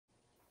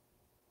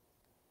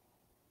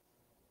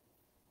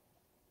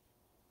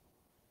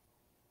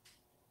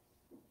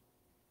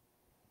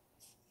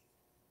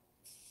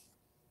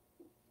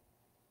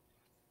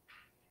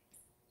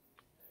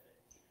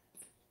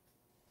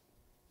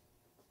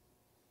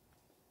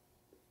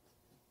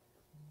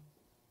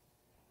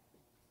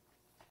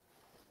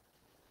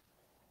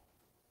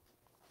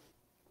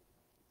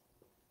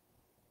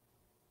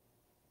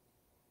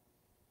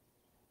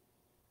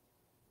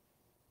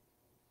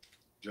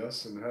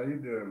Justin, how you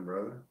doing,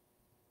 brother?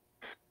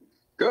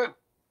 Good.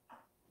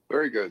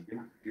 Very good.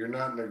 You're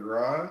not in the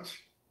garage?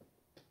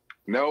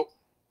 Nope.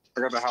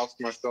 I got the house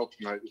to myself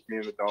tonight, just me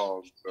and the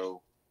dog.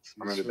 So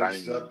You I'm in the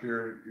dining switched room. up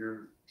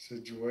your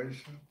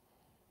situation?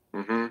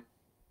 Mm-hmm. Well,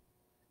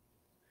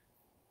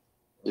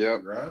 Yep.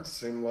 the garage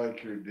seemed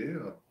like your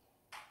deal.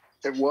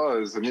 It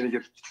was. I'm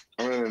in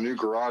a new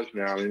garage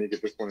now. I need to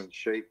get this one in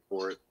shape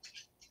for it.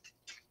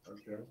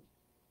 Okay.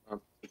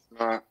 It's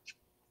not.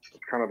 It's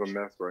kind of a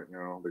mess right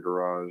now, the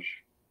garage.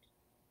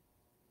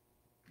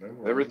 No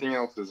worries. Everything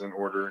else is in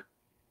order.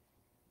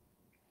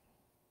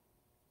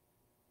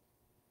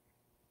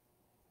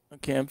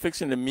 Okay, I'm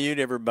fixing to mute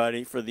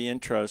everybody for the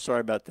intro.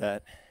 Sorry about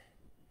that.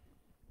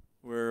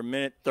 We're a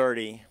minute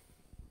 30.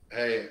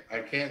 Hey, I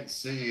can't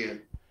see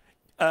it.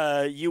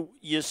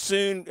 You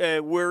soon.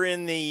 We're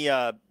in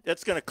the.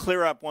 That's going to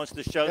clear up once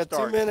the show Got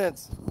starts. 2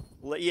 minutes.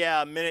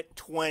 Yeah, a minute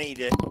 20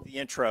 to the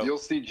intro. You'll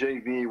see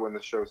JV when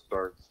the show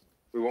starts.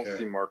 We won't Okay.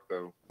 see Mark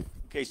though.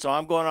 Okay, so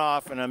I'm going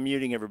off and I'm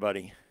muting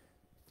everybody.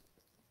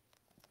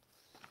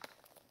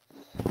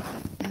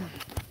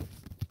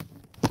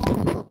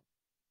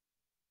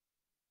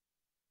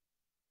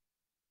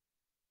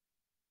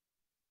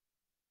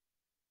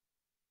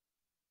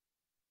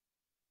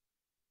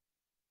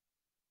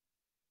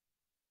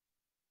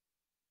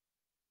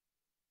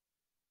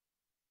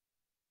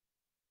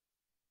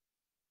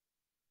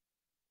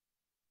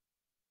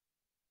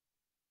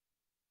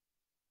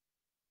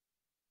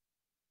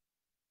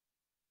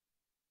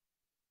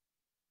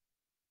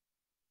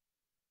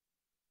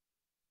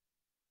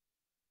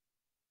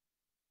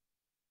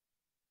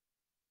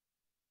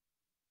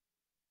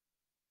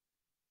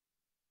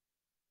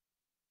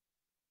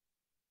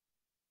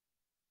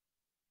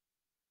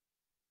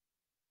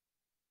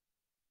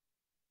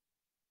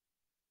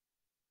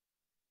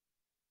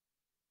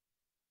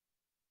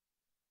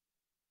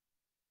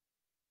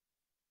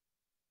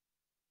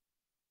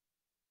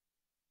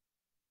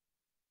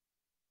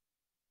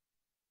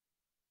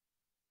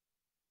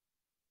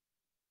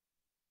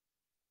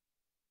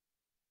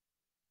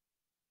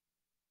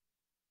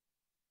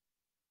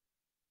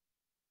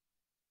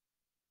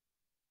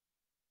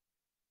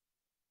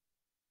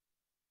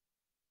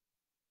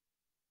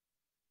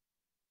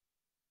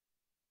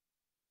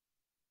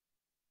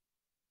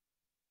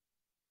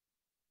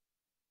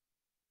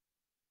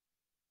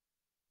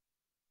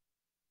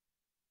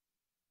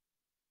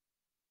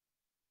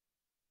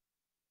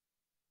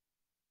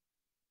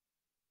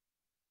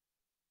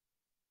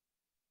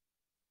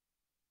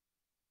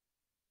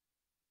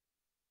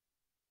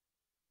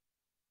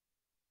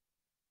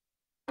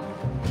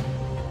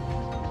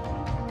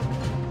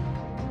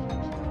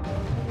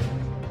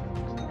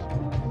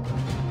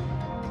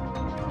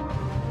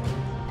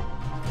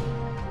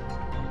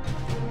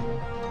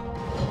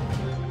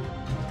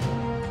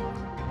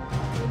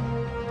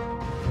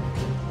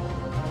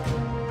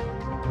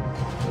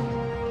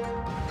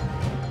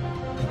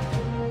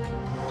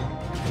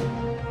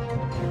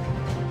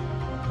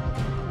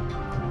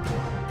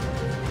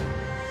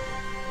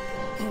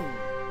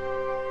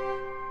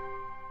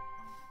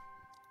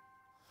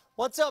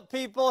 What's up,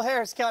 people?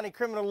 Harris County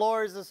Criminal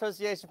Lawyers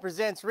Association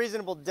presents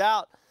Reasonable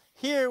Doubt,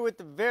 here with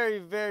the very,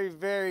 very,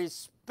 very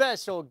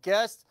special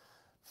guest,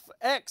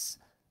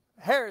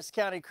 ex-Harris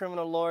County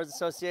Criminal Lawyers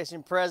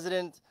Association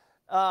president,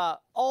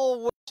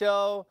 all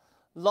show,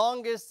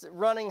 longest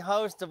running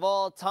host of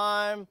all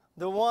time,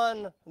 the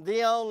one,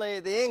 the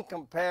only, the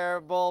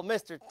incomparable,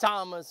 Mr.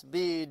 Thomas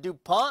B.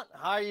 DuPont.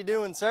 How are you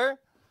doing, sir?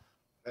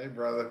 Hey,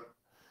 brother.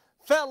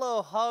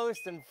 Fellow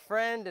host and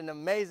friend and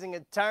amazing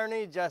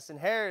attorney, Justin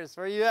Harris.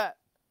 Where you at?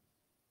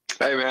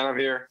 Hey man, I'm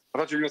here. I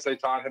thought you were gonna say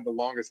Todd had the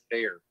longest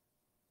hair.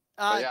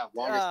 But yeah,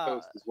 longest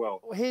host as well.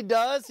 He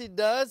does. He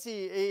does.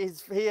 He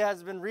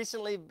has been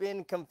recently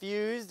been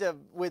confused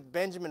with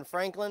Benjamin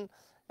Franklin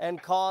and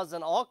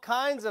causing all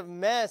kinds of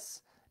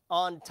mess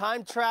on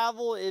time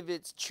travel, if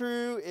it's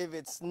true, if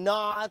it's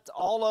not,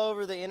 all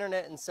over the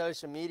internet and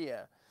social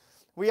media.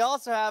 We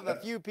also have a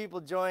few people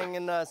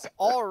joining us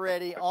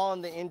already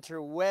on the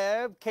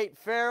interweb. Kate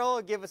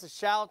Farrell, give us a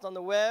shout on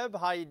the web.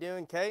 How you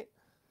doing, Kate?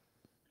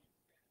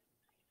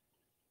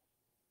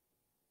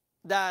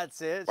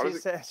 That's it.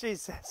 She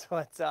says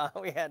what's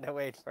up. We had to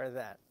wait for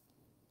that.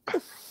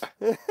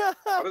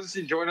 How does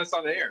she join us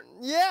on air?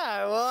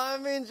 Yeah, well, I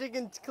mean, she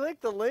can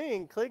click the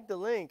link. Click the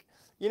link.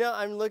 You know,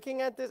 I'm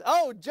looking at this.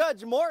 Oh,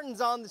 Judge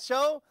Morton's on the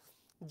show.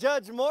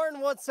 Judge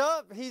Morton, what's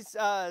up?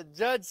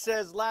 Judge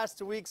says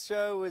last week's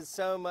show was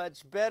so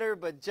much better,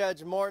 but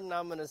Judge Morton,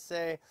 I'm going to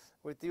say,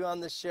 with you on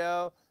the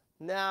show,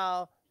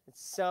 now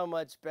it's so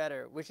much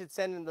better. We should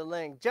send him the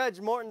link.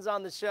 Judge Morton's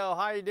on the show.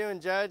 How are you doing,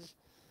 Judge?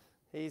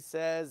 He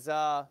says,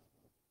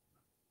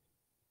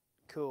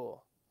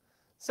 cool.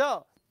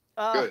 So,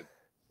 good.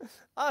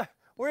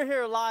 We're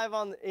here live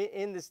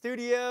in the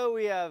studio.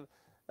 We have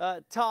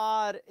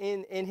Todd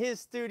in his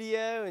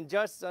studio and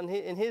Justin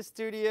in his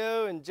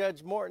studio and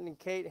Judge Morton and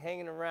Kate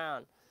hanging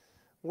around.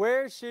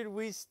 Where should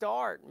we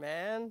start,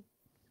 man?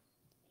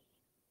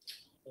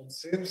 It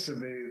seems to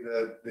me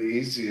that the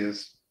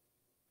easiest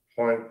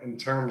point in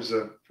terms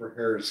of for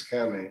Harris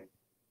County,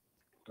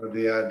 are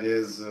the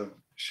ideas of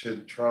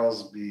should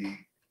trials be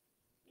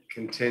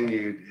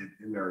continued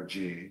at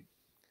NRG?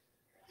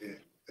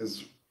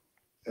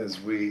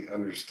 As we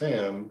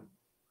understand,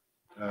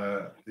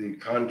 the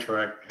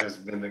contract has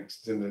been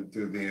extended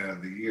through the end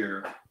of the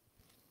year.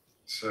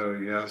 So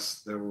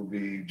yes, there will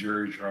be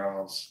jury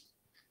trials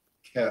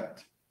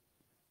kept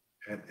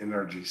at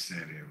NRG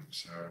Stadium.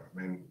 So, I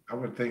mean, I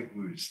would think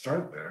we would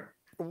start there.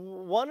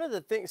 One of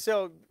the things,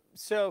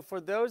 so for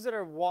those that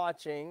are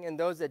watching and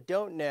those that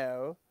don't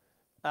know,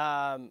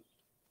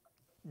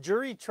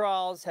 jury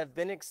trials have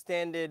been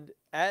extended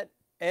at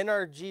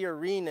NRG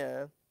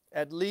Arena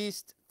at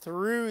least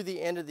through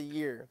the end of the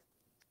year.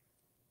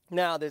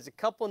 Now, there's a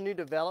couple new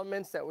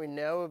developments that we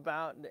know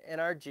about the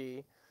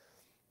NRG.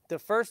 The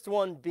first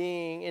one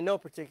being, in no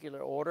particular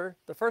order,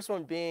 the first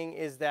one being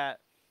is that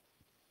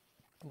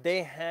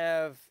they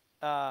have,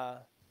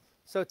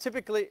 so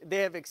typically they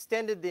have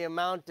extended the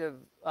amount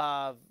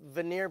of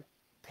veneer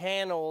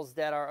panels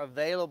that are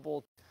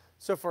available.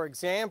 So for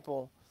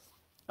example,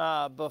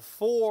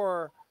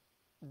 before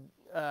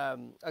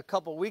a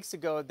couple weeks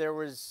ago, there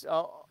was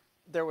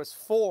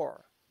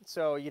 4.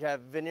 So you'd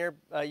have veneer,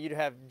 you'd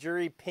have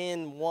jury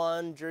pin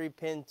 1, jury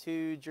pin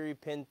 2, jury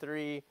pin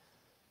 3,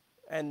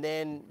 and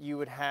then you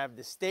would have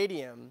the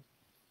stadium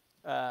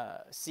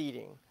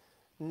seating.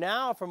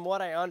 Now, from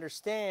what I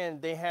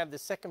understand, they have the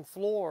second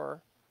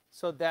floor,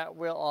 so that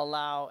will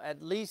allow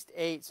at least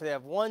 8. So they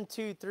have 1,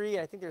 2, 3,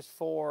 I think there's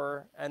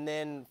 4, and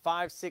then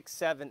 5, 6,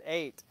 7,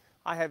 8.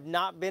 I have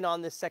not been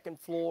on the second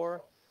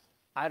floor.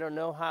 I don't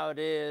know how it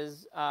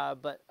is,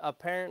 but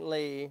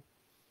apparently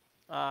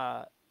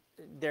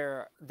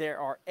there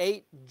are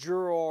 8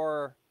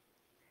 juror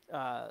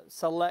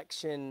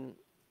selection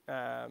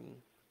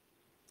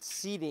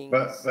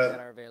seatings that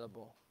are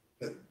available.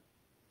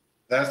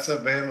 That's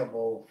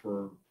available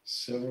for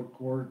civil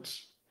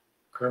courts,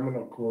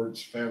 criminal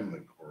courts, family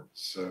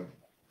courts. So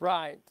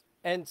right,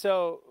 and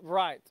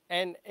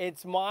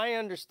it's my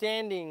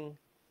understanding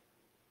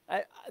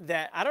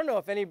that I don't know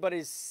if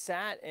anybody's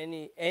sat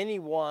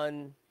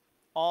anyone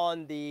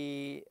on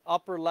the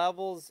upper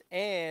levels,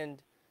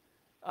 and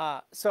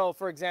so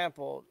for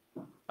example,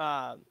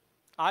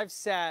 I've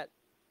sat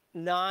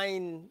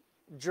 9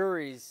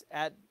 juries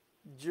at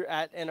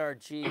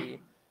NRG,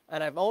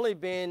 and I've only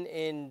been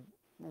in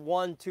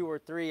 1, 2, or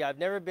 3. I've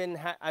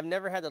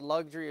never had the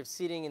luxury of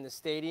sitting in the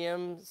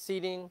stadium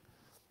seating,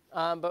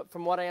 but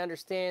from what I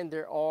understand,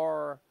 there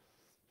are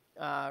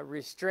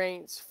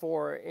restraints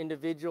for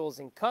individuals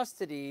in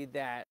custody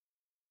that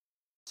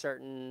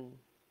certain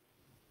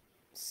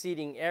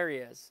seating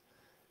areas.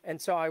 And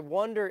so I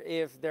wonder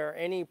if there are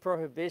any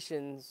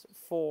prohibitions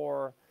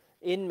for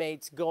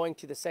inmates going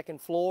to the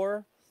second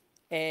floor,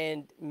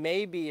 and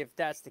maybe if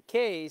that's the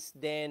case,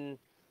 then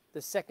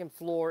the second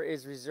floor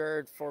is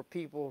reserved for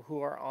people who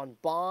are on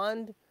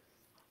bond,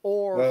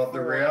 or well,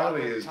 the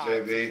reality is,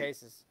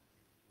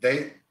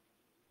 JB,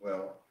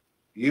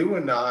 you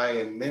and I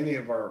and many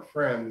of our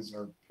friends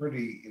are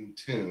pretty in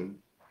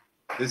tune.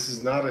 This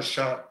is not a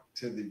shot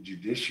to the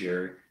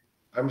judiciary.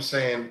 I'm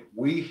saying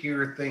we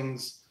hear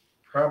things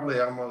probably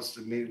almost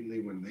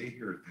immediately when they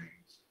hear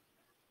things,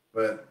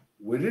 but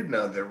we didn't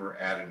know they were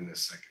adding the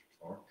second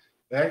floor.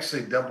 They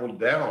actually doubled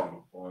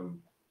down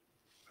on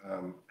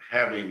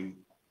having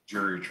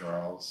jury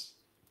trials.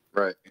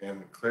 Right.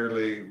 And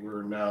clearly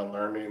we're now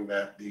learning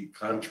that the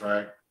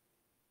contract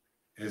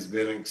has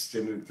been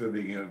extended through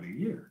the end of the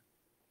year.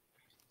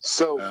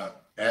 So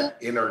at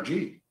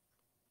NRG.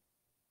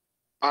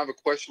 I have a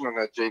question on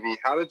that, JV.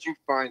 How did you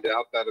find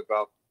out that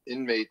about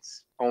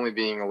inmates only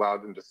being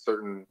allowed into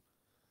certain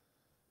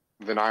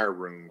veneer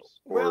rooms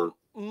or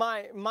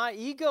my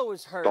ego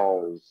was hurt.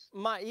 stalls?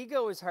 My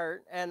ego was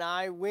hurt, and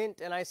I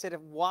went and I said,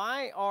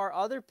 why are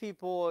other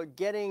people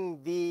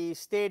getting the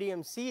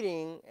stadium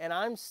seating and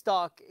I'm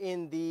stuck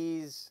in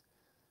these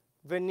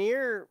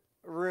veneer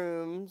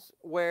rooms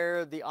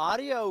where the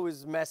audio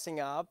is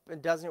messing up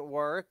and doesn't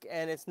work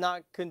and it's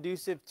not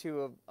conducive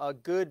to a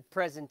good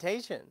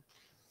presentation?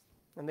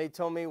 And they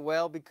told me,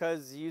 well,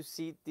 because you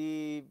seat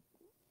the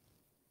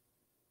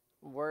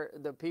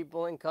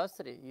people in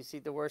custody. You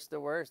seat the worst of the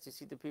worst. You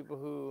seat the people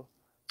who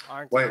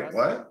aren't. Wait,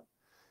 what?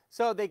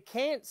 So they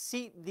can't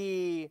seat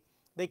the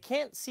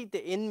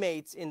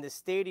inmates in the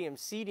stadium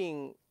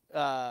seating.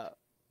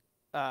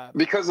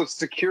 Because of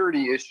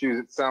security issues,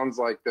 it sounds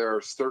like there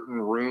are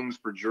certain rooms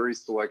for jury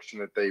selection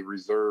that they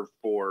reserve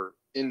for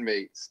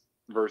inmates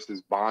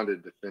versus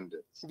bonded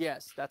defendants.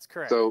 Yes, that's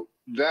correct. So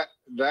that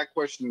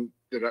question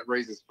that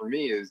raises for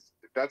me is,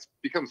 if that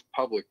becomes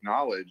public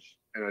knowledge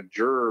and a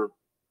juror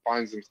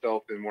finds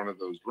himself in one of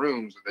those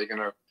rooms, are they going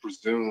to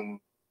presume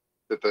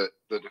that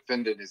the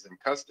defendant is in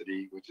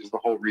custody, which is the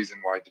whole reason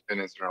why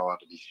defendants are not allowed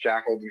to be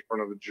shackled in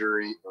front of the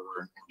jury or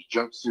in a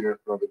jumpsuit in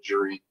front of the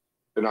jury?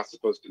 They're not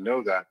supposed to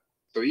know that.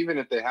 So even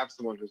if they have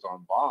someone who's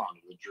on bond,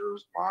 the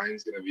juror's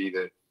mind's going to be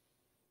that,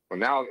 well,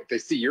 now if they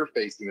see your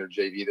face in their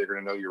JV, they're going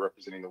to know you're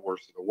representing the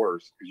worst of the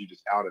worst because you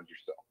just outed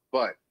yourself.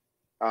 But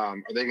are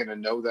they going to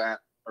know that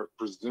or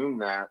presume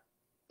that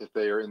if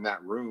they are in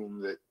that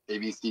room that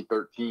ABC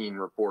 13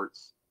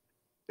 reports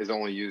is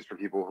only used for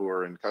people who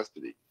are in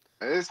custody.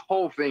 And this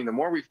whole thing, the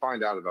more we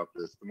find out about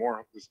this, the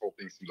more this whole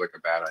thing seems like a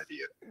bad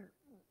idea.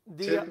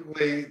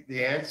 Typically,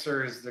 the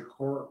answer is the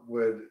court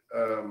would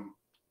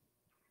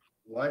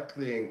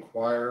likely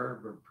inquire,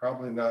 but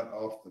probably not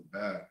off the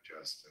bat,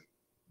 Justin.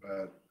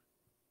 But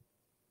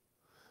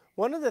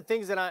one of the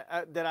things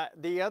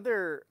the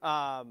other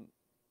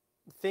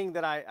thing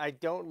that I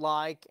don't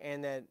like,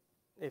 and that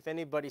if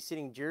anybody's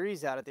sitting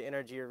juries out at the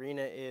Energy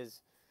Arena,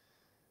 is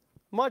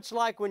much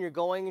like when you're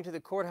going into the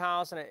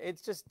courthouse, and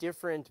it's just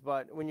different,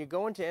 but when you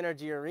go into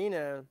Energy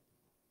Arena,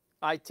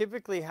 I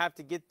typically have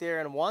to get there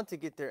and want to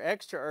get there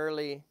extra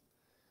early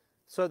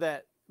so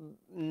that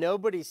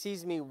nobody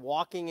sees me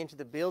walking into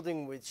the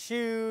building with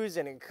shoes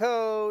and a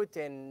coat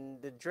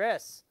and the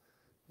dress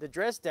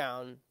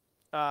down.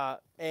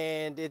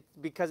 And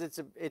because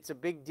it's a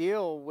big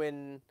deal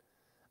when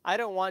I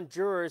don't want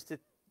jurors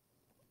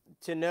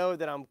to know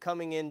that I'm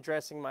coming in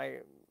dressing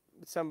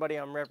somebody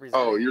I'm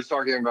representing. Oh, you're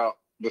talking about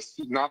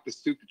not the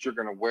suit that you're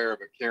going to wear,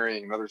 but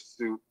carrying another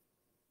suit,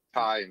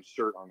 tie, and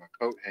shirt on a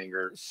coat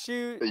hanger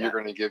that you're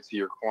going to give to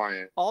your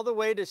client. All the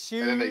way to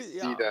shoes. And then they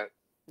see that.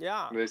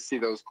 Yeah. They see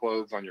those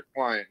clothes on your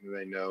client, and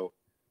they know.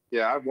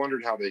 Yeah, I've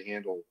wondered how they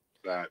handle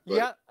that. But,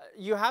 yeah,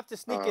 you have to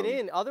sneak it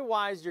in.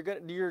 Otherwise,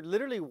 you're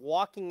literally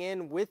walking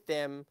in with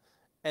them,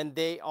 and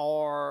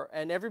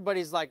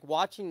everybody's like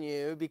watching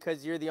you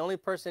because you're the only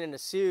person in a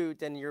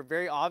suit, and you're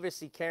very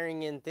obviously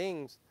carrying in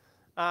things.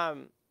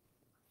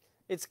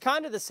 It's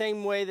kind of the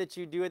same way that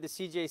you do at the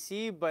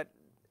CJC, but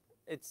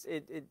it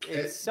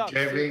sucks.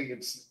 JV,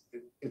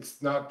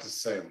 it's not the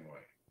same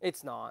way.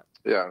 It's not.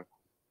 Yeah,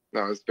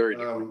 no, it's very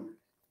different.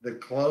 The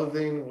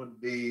clothing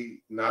would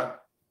be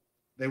not.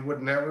 They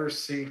would never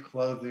see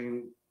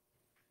clothing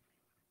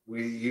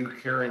with you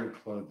carrying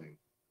clothing.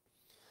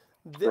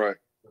 Right.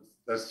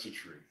 That's the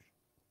truth.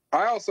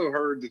 I also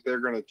heard that they're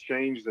going to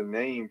change the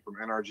name from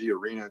NRG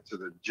Arena to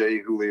the J.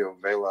 Julio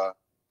Vela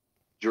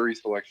Jury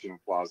Selection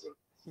Plaza.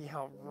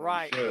 Yeah,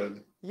 right.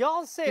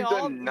 Y'all say He's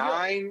done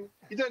nine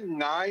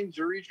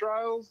jury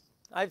trials.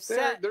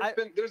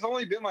 There's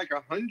only been like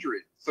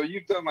 100. So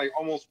you've done like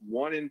almost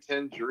 1 in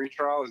 10 jury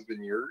trial has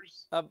been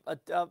yours.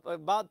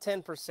 About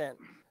 10%.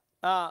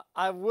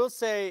 I will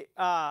say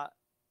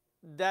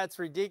that's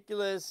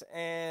ridiculous,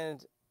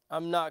 and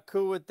I'm not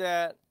cool with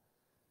that.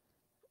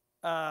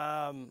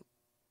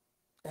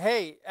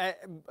 Hey,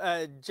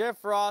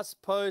 Jeff Ross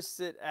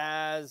posted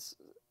as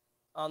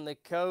on the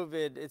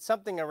COVID, it's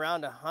something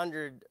around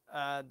 100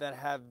 that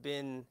have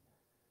been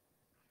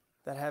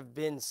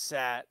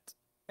sat,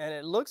 and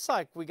it looks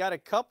like we got a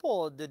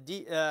couple.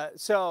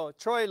 So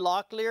Troy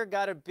Locklear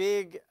got a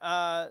big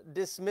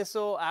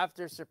dismissal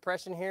after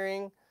suppression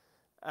hearing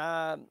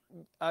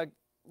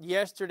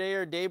yesterday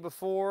or day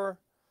before.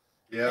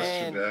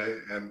 Yesterday,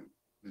 and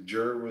the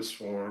jury was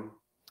sworn.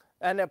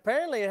 And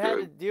apparently it had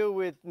to deal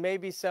with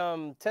maybe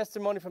some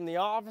testimony from the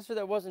officer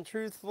that wasn't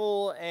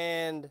truthful,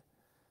 and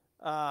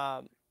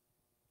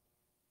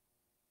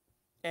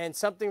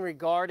something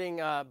regarding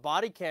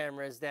body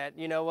cameras, that,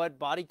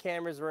 body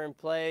cameras were in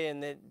play,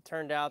 and it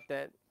turned out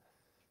that,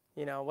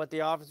 what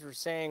the officers were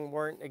saying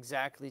weren't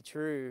exactly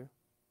true.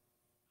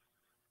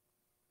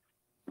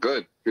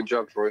 Good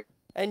job, Troy.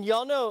 And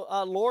y'all know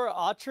Laura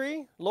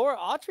Autry? Laura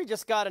Autry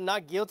just got a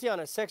not guilty on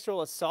a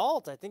sexual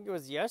assault. I think it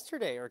was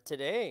yesterday or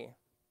today.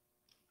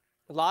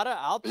 A lot of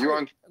Autry.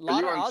 Are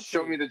you on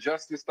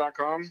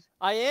showmethejustice.com?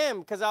 I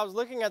am, because I was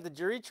looking at the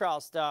jury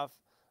trial stuff.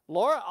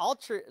 Laura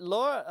Autry's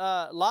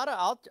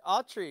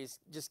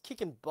just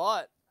kicking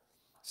butt.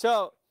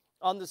 So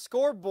on the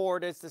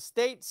scoreboard, it's the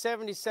state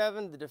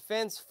 77, the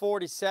defense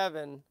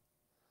 47.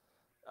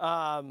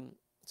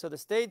 So the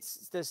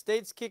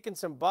state's kicking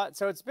some butt.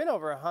 So it's been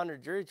over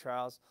 100 jury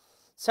trials.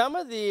 Some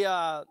of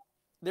the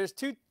there's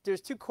two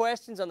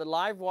questions on the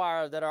live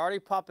wire that are already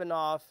popping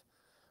off.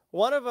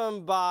 One of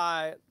them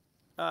by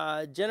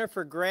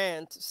Jennifer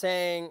Grant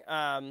saying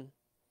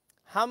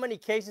how many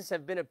cases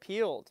have been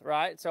appealed,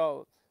 right?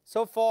 So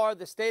far,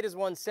 the state has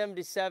won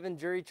 77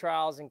 jury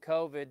trials in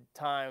COVID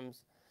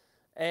times.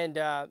 And,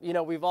 a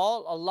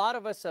lot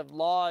of us have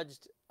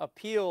lodged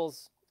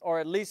appeals, or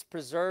at least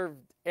preserved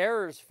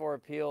errors for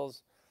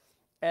appeals.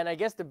 And I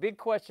guess the big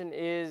question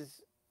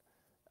is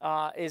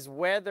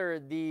whether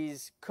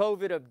these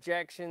COVID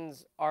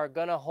objections are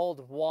going to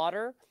hold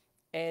water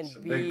and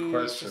be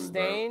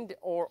sustained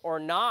or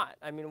not.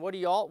 I mean,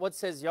 what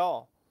says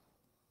y'all?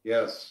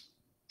 Yes.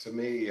 To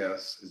me,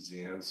 yes is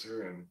the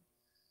answer. And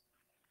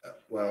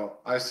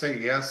I say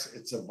yes,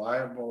 it's a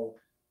viable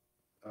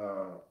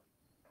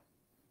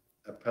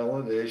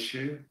appellate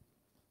issue.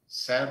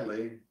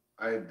 Sadly,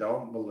 I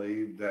don't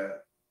believe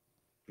that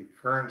the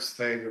current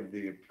state of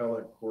the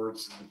appellate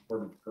courts and the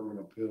Court of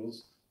Criminal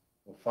Appeals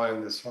will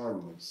find this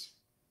harmless.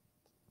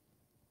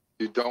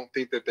 You don't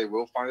think that they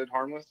will find it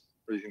harmless,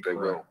 or you think they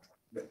will?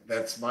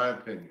 That's my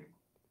opinion.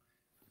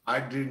 I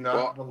do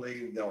not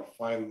believe they'll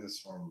find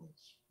this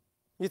harmless.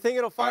 You think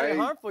it'll find it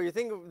harmful? You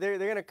think they're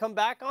going to come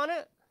back on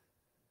it?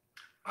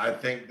 I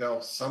think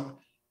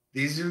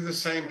These are the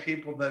same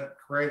people that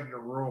created a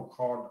rule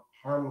called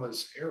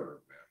harmless error,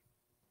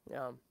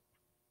 man.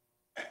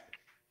 Yeah.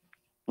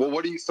 Well,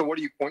 what do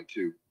you point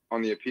to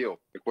on the appeal?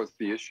 Like, what's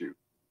the issue?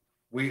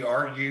 We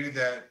argue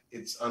that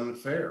it's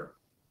unfair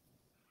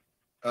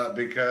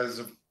because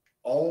of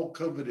all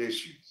COVID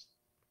issues.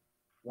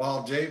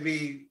 While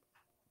JB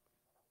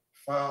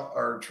filed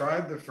or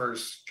tried the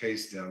first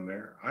case down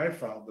there, I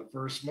filed the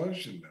first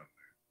motion down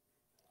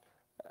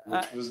there,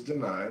 which was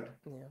denied.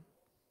 Yeah.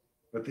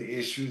 But the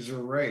issues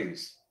are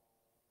raised.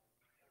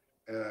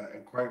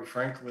 And quite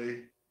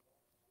frankly,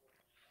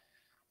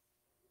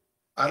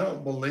 I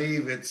don't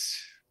believe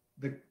it's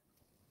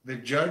the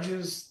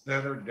judges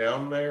that are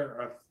down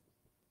there.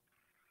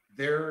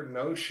 Their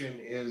notion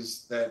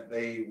is that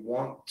they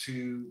want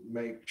to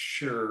make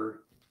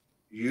sure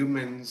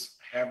humans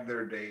have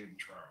their day in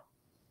trial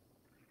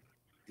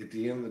at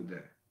the end of the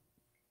day.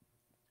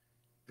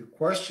 The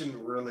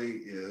question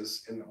really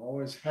is, and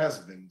always has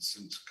been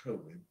since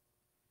COVID,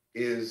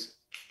 is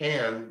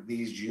can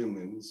these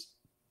humans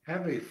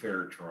have a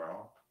fair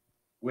trial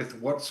with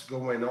what's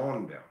going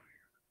on down here?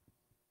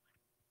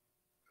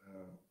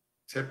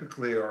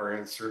 Typically, our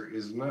answer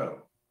is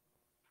no,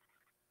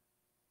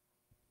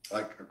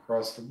 like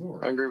across the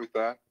board. I agree with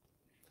that.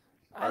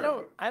 I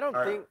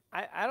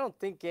don't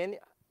think any.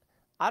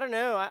 I don't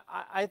know.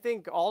 I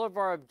think all of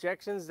our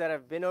objections that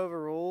have been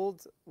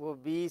overruled will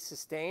be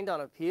sustained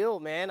on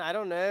appeal, man. I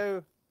don't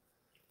know.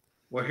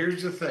 Well,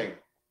 here's the thing.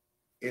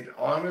 It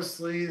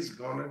honestly is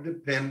going to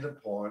depend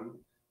upon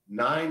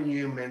 9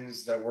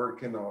 humans that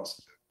work in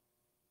Austin.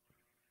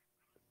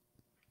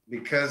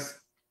 Because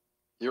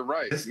you're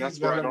right. This and that's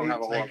is where I going don't to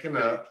have be a taken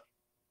lot up.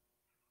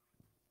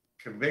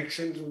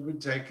 Convictions will be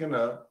taken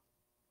up.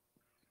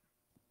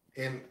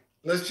 And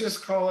let's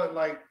just call it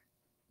like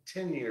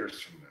 10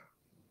 years from now.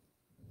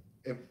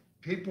 If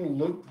people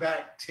look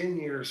back 10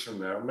 years from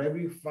now,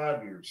 maybe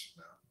 5 years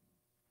from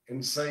now,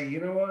 and say, you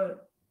know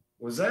what?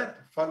 Was that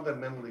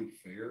fundamentally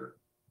fair?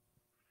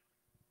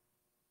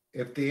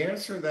 If the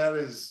answer to that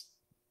is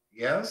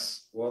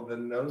yes, well,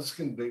 then those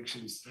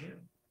convictions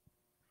stand.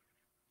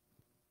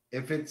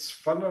 If it's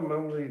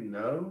fundamentally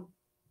no,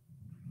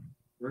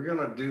 we're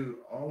going to do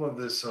all of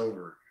this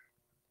over.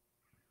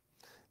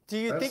 Do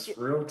you That's think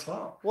real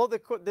talk? Well,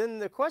 then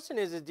the question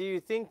is, do you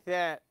think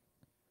that,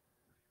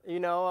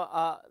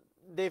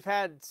 they've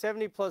had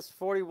 70 plus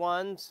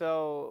 41,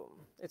 so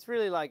it's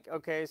really like,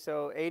 okay,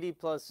 so 80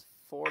 plus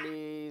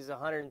 40 is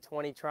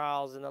 120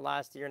 trials in the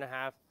last year and a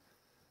half.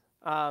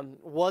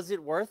 Was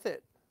it worth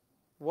it?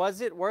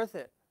 Was it worth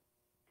it?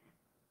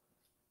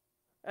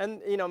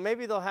 And,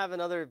 maybe they'll have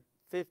another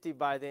 50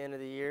 by the end of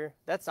the year.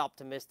 That's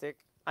optimistic.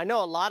 I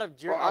know a lot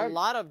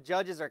of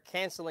judges are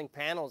canceling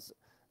panels.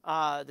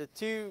 The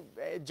two,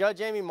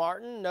 Judge Amy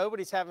Martin,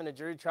 nobody's having a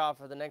jury trial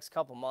for the next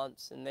couple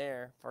months in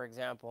there, for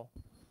example.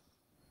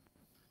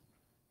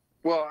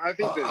 Well, I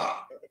think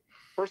that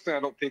personally,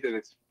 I don't think that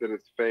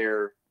it's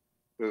fair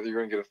that you're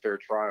going to get a fair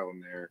trial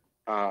in there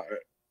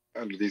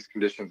under these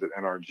conditions at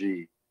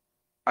NRG.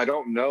 I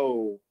don't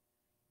know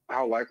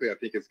how likely I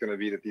think it's going to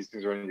be that these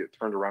things are going to get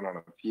turned around on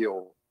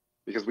appeal,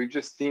 because we've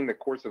just seen the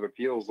courts of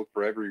appeals look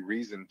for every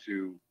reason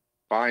to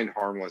find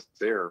harmless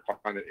error,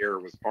 find that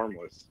error was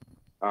harmless.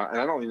 And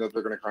I don't think that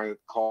they're going to kind of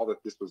call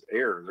that this was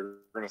error. They're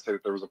going to say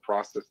that there was a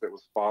process that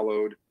was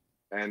followed.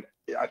 And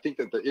I think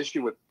that the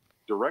issue with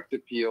direct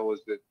appeal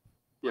is that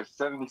you have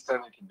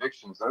 77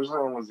 convictions. Those are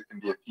the only ones that can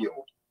be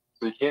appealed.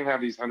 So you can't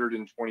have these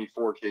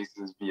 124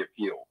 cases be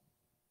appealed.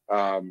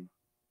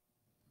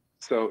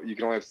 So you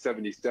can only have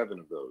 77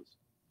 of those.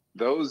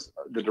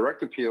 The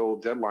direct appeal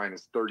deadline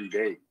is 30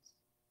 days.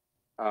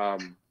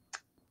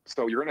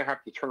 So you're going to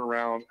have to turn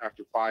around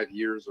after 5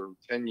 years or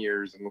 10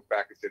 years and look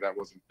back and say that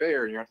wasn't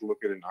fair. And you have to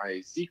look at an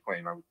IAC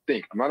claim, I would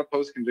think. I'm not a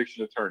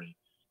post-conviction attorney,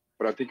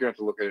 but I think you have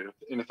to look at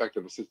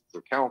ineffective assistance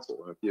of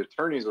counsel. And if the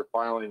attorneys are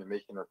filing and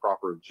making their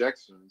proper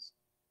objections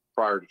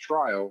prior to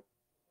trial,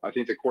 I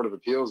think the Court of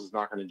Appeals is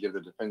not going to give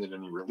the defendant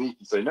any relief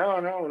and say,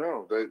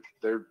 no.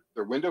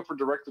 Their window for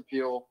direct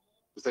appeal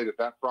to say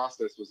that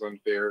process was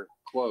unfair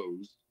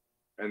closed,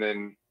 and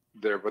then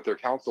their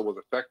counsel was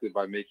affected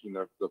by making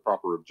the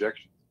proper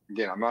objections.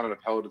 Again, I'm not an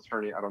appellate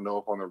attorney. I don't know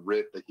if on the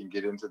writ they can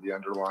get into the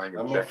underlying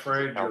objections. I'm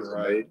afraid you're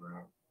right, bro.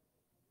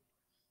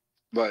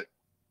 But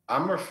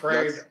I'm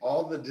afraid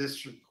all the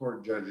district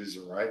court judges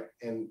are right,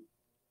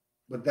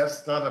 but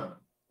that's not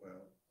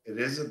it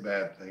is a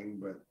bad thing,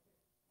 but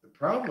the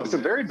problem it's a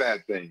very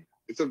bad thing.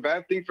 It's a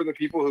bad thing for the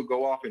people who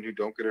go off and who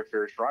don't get a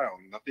fair trial.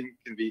 Nothing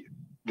can be.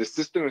 The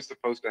system is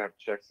supposed to have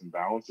checks and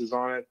balances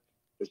on it.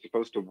 It's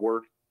supposed to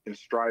work and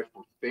strive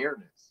for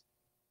fairness,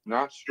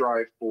 not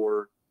strive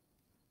for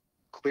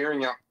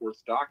clearing out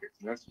court's dockets.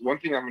 And that's one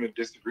thing I'm going to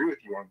disagree with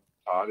you on,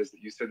 Todd, is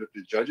that you said that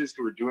the judges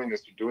who are doing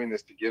this to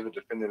give a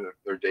defendant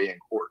their day in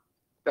court.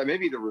 That may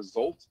be the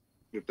result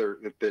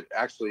that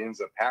actually ends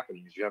up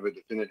happening, is you have a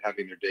defendant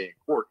having their day in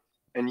court.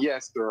 And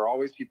yes, there are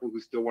always people who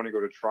still want to go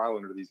to trial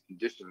under these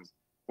conditions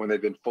when they've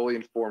been fully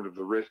informed of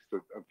the risks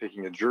of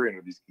picking a jury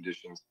under these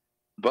conditions.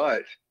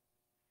 But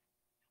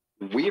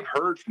we've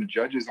heard from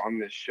judges on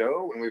this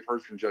show, and we've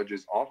heard from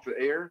judges off the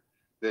air,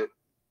 that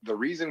the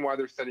reason why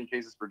they're setting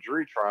cases for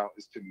jury trial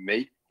is to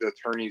make the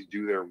attorneys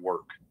do their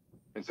work,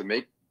 and to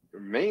make,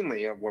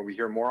 mainly what we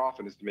hear more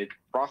often is to make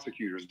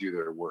prosecutors do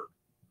their work.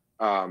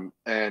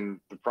 And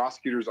the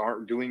prosecutors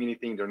aren't doing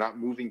anything. They're not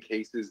moving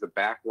cases. The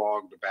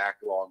backlog, which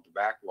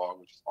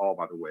is all,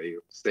 by the way,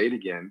 say it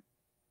again,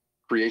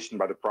 creation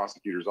by the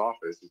prosecutor's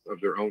office of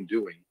their own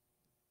doing.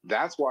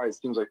 That's why it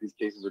seems like these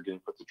cases are getting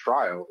put to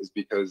trial, is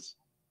because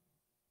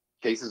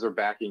cases are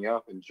backing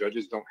up and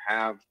judges don't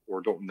have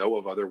or don't know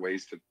of other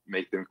ways to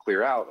make them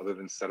clear out other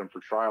than set them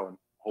for trial and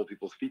hold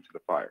people's feet to the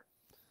fire.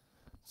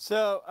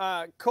 So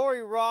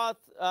Corey Roth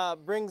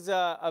brings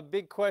a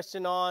big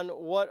question on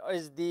what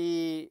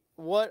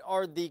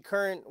are the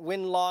current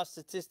win-loss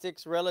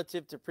statistics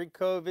relative to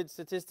pre-COVID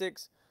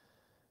statistics?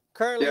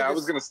 Currently, yeah, I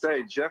was going to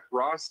say, Jeff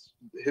Ross,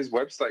 his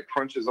website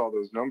crunches all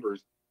those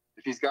numbers.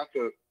 If he's got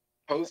the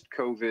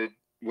post-COVID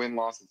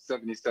win-loss at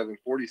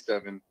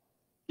 77-47,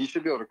 he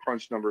should be able to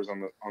crunch numbers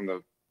on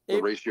the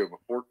ratio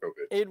before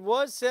COVID. It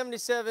was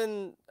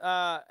 77,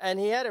 and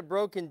he had it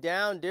broken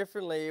down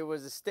differently. It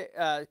was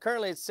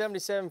currently it's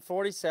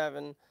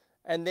 77-47,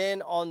 and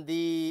then on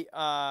the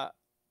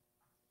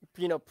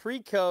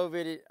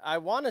pre-COVID, I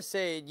want to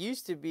say it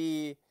used to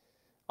be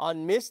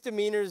on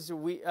misdemeanors,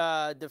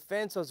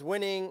 defense was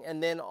winning,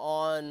 and then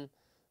on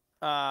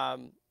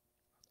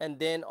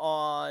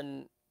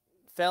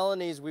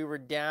felonies we were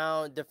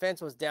down.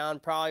 Defense was down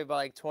probably by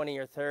like 20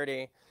 or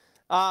 30.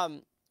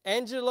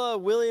 Angela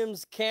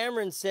Williams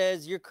Cameron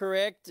says you're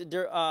correct.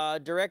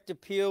 Direct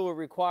appeal will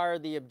require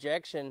the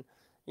objection.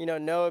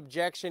 No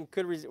objection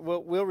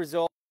will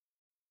result.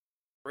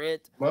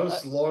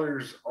 Most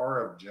lawyers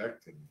are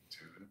objecting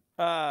to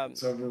it.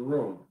 It's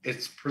overruled.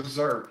 It's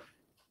preserved.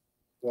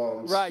 Well,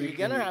 I'm right, you're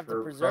speaking gonna have for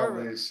to preserve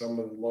probably it. some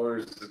of the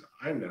lawyers that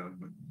I know,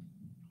 but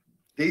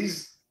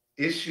these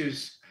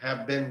issues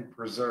have been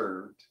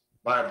preserved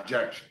by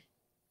objection.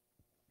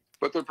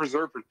 But they're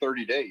preserved for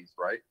 30 days,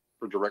 right?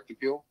 For direct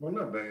appeal? Well,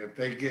 no, but if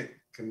they get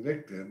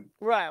convicted,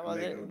 right? Well,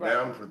 and they go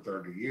down for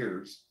 30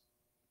 years,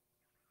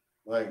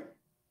 like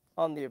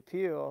on the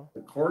appeal,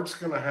 the court's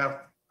going to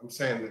have. I'm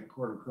saying the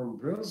Court of Criminal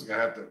Appeals is going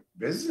to have to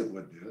visit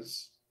with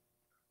this.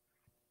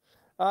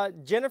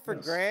 Jennifer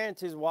Grant,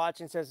 who's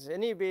watching, says,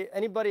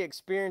 anybody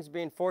experienced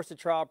being forced to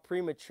trial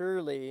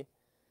prematurely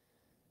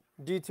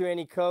due to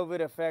any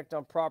COVID effect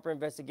on proper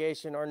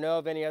investigation, or know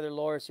of any other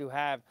lawyers who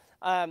have?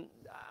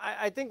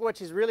 I think what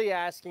she's really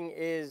asking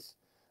is,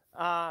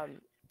 what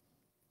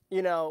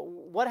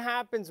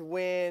happens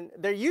when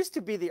there used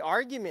to be the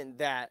argument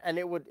that, and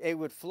it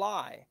would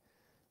fly,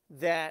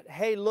 that,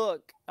 hey,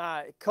 look,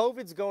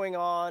 COVID's going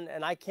on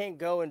and I can't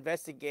go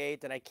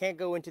investigate and I can't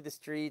go into the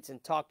streets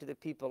and talk to the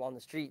people on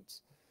the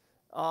streets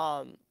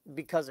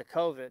because of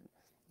COVID.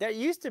 That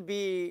used to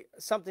be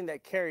something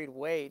that carried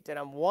weight, and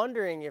I'm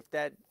wondering if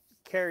that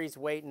carries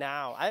weight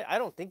now. I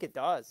don't think it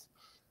does.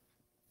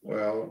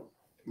 Well,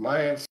 my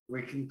answer,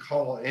 we can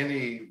call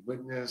any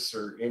witness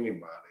or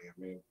anybody. I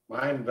mean,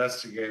 my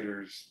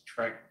investigators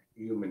track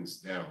humans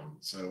down.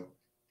 So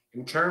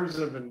in terms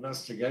of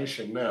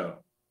investigation, no.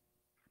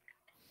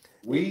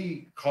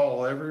 We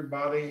call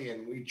everybody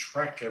and we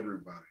track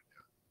everybody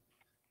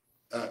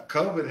down.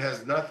 COVID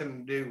has nothing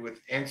to do with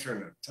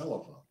answering a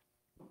telephone.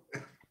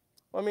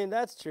 I mean,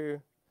 that's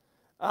true.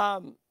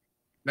 Now,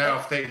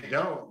 if they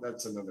don't,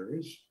 that's another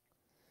issue.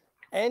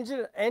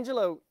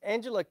 Angela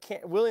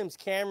Williams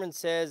Cameron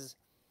says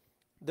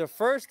the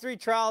first 3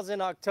 trials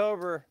in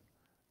October,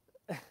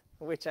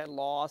 which I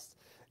lost,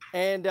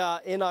 and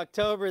in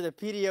October the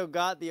PDO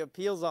got the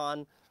appeals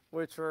on,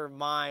 which were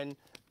mine,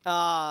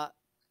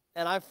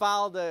 and I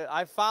filed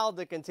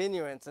the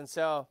continuance, and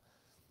so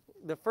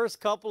the first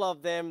couple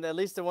of them, at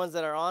least the ones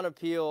that are on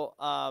appeal,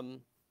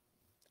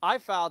 I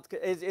filed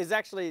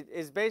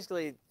is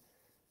basically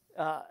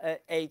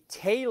a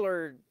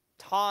tailored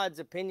Todd's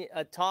opinion,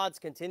 Todd's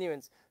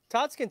continuance.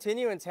 Todd's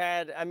continuance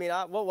had,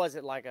 what was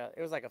it, it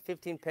was like a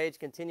 15-page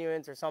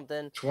continuance or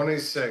something.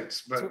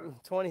 26,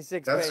 but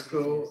 26 that's pages.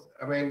 cool.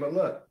 But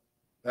look,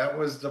 that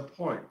was the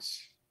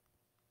points.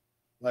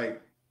 And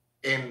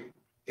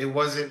it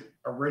wasn't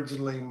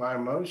originally my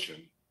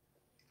motion.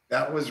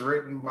 That was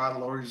written by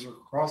lawyers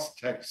across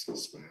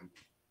Texas, man.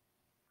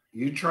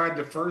 You tried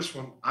the first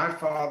one. I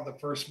filed the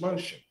first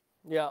motion.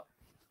 Yeah.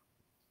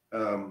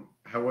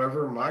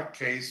 However, my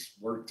case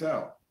worked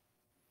out.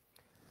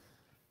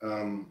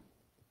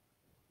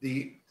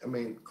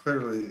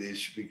 Clearly the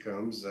issue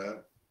becomes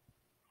that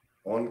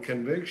on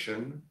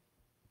conviction,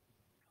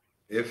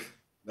 if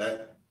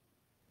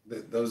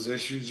those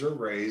issues are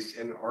raised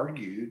and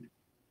argued,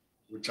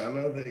 which I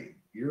know that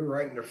you're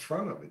right in the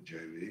front of it,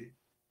 JV.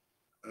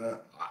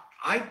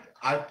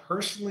 I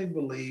personally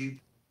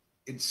believe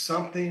it's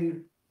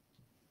something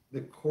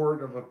the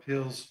Court of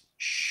Appeals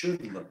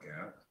should look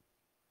at.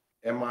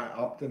 Am I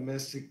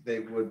optimistic they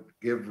would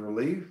give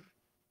relief?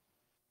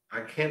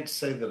 I can't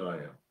say that I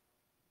am.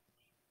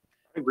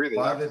 I agree.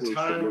 By the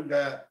time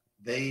that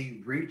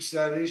they reach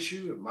that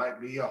issue, it might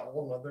be a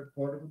whole other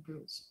Court of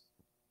Appeals.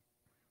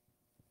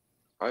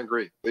 I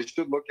agree. They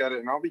should look at it,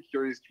 and I'll be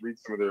curious to read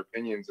some of their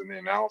opinions and the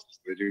analysis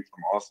they do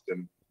from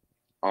Austin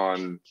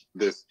on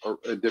this, or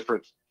a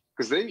different,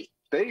 because they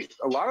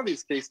a lot of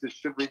these cases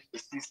should reach the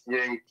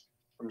CCA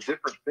from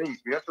different things.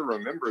 We have to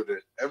remember that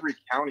every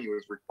county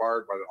was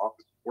required by the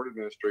Office of Court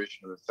Administration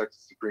and the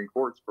Texas Supreme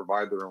Court to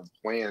provide their own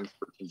plans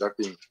for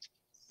conducting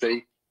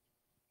safe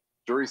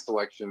jury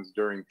selections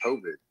during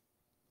COVID.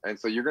 And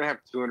so you're going to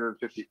have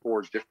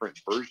 254 different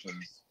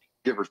versions,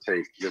 give or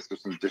take. Yes,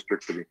 there's some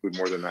districts that include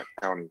more than that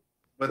county.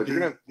 But you're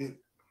going to have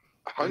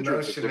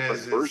hundreds of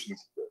different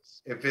versions of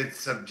this. If it's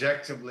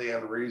subjectively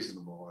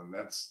unreasonable, and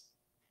that's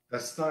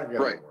not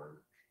going to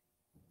work.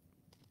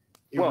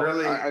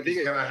 I think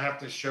it's going to have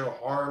to show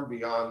harm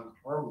beyond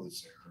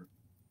harmless error.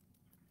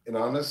 And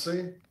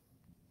honestly,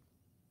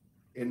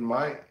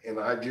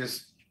 I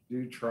just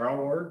do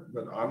trial work,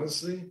 but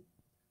honestly,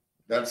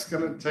 that's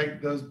going to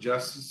take those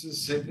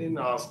justices sitting in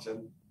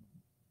Austin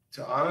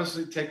to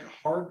honestly take a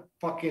hard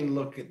fucking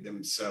look at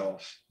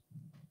themselves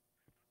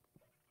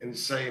and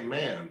say,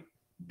 man,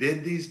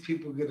 did these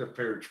people get a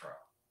fair trial?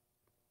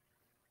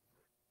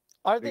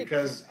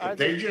 Because if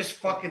they just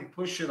fucking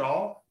push it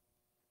off,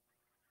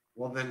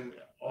 well, then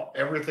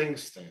everything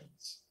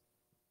stands.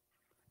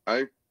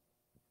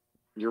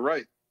 You're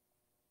right.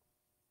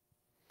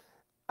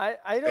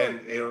 I don't.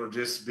 And it'll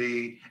just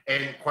be,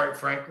 and quite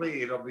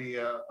frankly, it'll be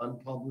an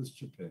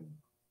unpublished opinion.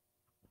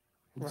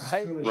 It's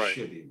right. kind of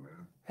shitty,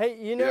 man. Hey,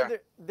 you know,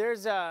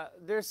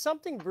 there's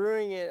something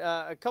brewing.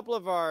 A couple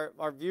of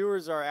our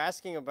viewers are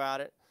asking about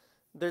it.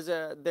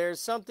 There's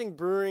something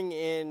brewing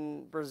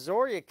in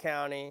Brazoria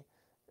County,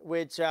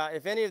 which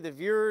if any of the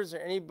viewers or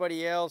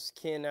anybody else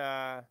can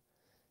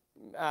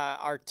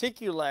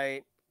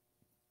articulate.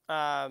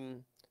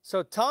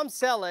 So Tom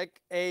Selleck,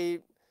 a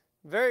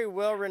very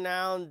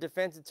well-renowned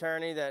defense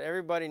attorney that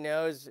everybody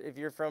knows if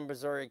you're from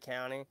Brazoria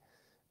County.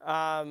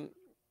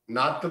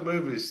 Not the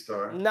movie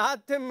star.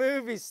 Not the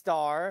movie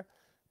star,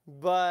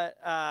 but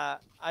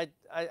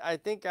I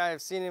think I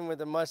have seen him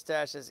with a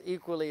mustache as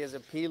equally as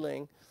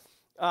appealing.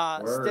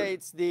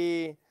 States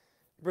the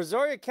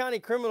Brazoria County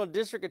Criminal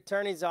District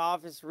Attorney's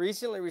Office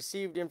recently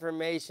received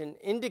information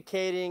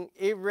indicating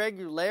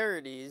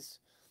irregularities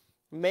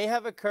may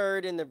have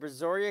occurred in the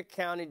Brazoria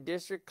County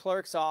District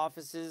Clerk's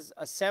Office's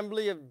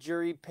assembly of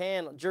jury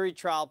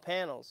trial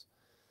panels.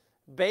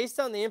 Based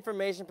on the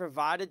information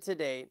provided to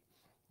date,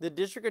 the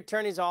District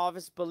Attorney's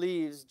Office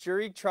believes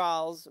jury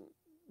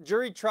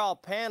trial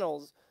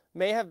panels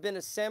may have been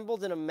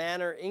assembled in a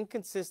manner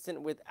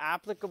inconsistent with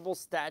applicable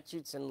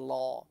statutes and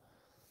law.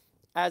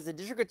 As the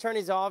District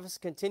Attorney's Office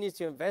continues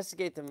to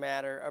investigate the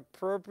matter,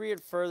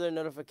 appropriate further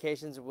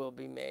notifications will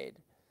be made.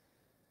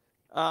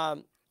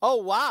 Oh,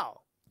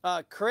 wow.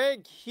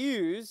 Craig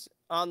Hughes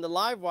on the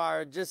live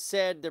wire just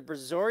said the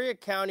Brazoria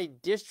County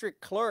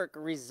District Clerk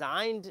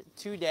resigned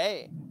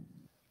today.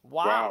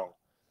 Wow.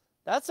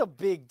 That's a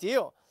big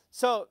deal.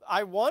 So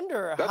I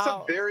wonder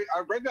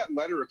I read that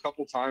letter a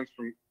couple times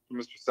from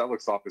Mr.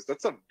 Selleck's office.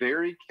 That's a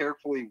very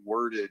carefully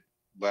worded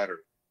letter.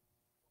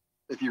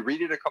 If you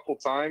read it a couple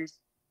times,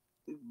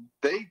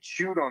 they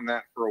chewed on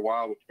that for a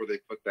while before they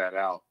put that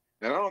out.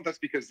 And I don't know if that's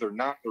because they're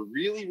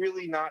really,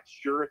 really not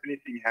sure if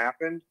anything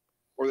happened,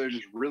 or they're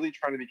just really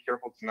trying to be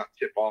careful to not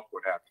tip off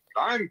what happened.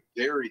 But I'm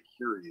very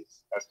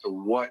curious as to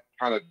what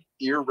kind of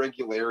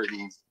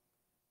irregularities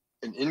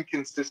and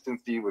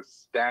inconsistency with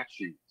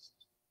statutes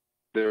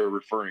they're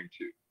referring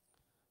to.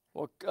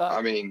 Well,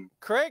 I mean,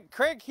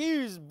 Craig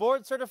Hughes,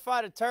 board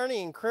certified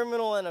attorney in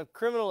criminal and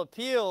criminal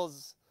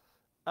appeals,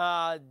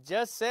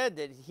 just said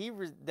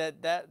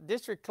that that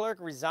district clerk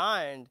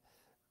resigned,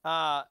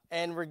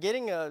 and we're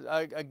getting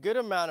a good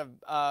amount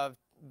of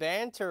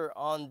banter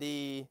on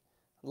the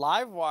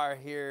live wire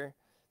here.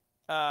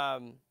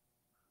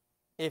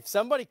 If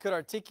somebody could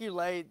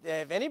articulate,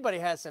 if anybody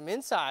has some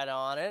insight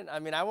on it, I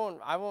mean, I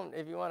won't,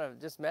 if you want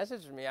to just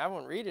message me, I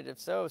won't read it. If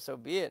so, so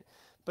be it.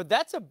 But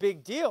that's a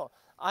big deal.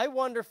 I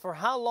wonder for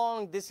how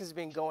long this has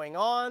been going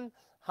on,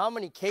 how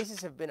many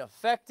cases have been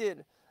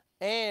affected,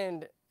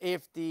 and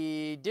if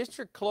the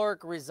district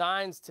clerk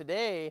resigns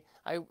today,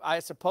 I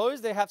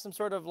suppose they have some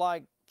sort of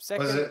like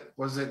second.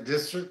 Was it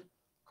district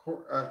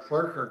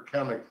clerk or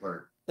county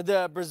clerk?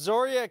 The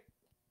Brazoria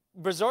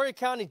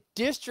County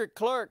District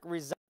Clerk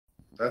resigned.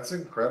 That's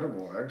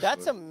incredible, actually.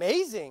 That's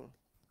amazing.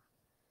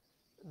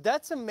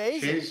 That's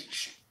amazing.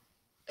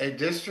 A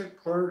district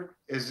clerk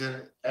is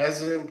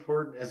as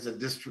important as a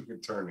district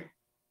attorney.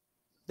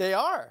 They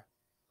are.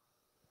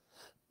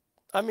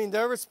 I mean,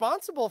 they're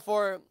responsible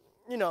for,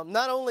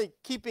 not only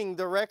keeping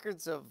the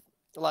records of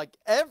like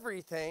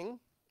everything,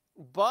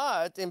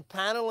 but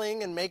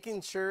impaneling and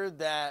making sure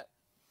that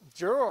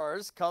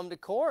jurors come to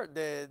court.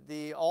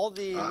 All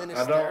the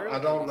ministerial. I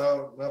don't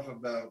know enough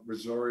about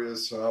Brazoria,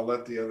 so I'll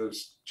let the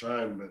others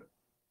chime. But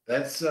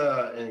that's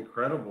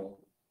incredible.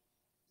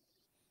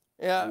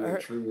 Yeah, the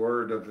true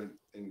word of it,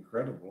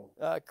 incredible.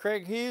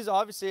 Craig Hughes,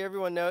 obviously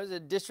everyone knows, the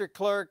district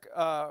clerk,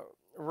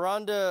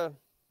 Rhonda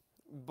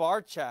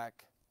Barchak.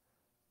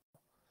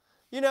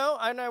 And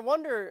I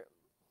wonder,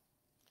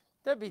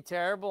 That'd be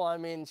terrible. I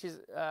mean, she's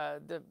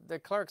the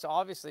clerk's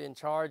obviously in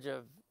charge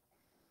of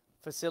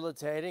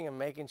facilitating and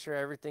making sure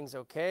everything's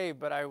okay.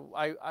 But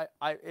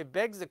it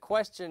begs the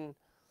question,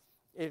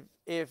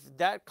 if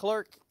that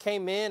clerk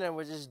came in and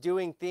was just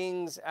doing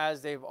things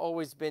as they've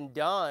always been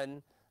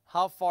done,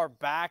 how far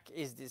back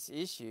is this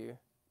issue?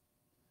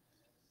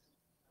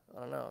 I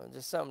don't know.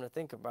 Just something to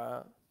think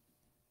about.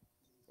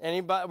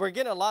 Anybody? We're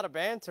getting a lot of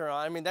banter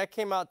on. I mean, that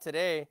came out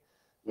today.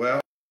 Well,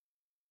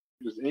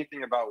 There's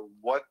anything about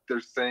what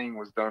they're saying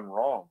was done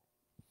wrong.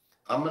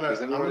 I'm gonna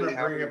Does anybody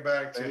have bring it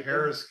back to anything?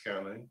 Harris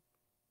County.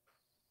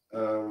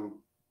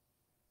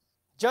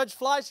 Judge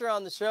Fleischer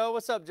on the show.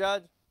 What's up,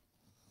 Judge?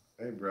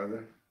 Hey,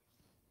 brother.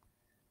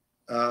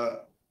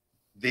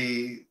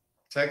 The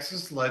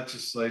Texas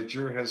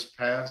legislature has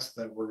passed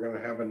that we're going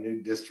to have a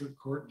new district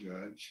court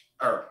judge,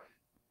 or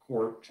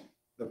court,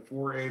 the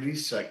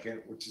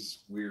 482nd, which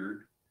is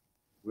weird.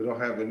 We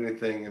don't have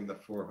anything in the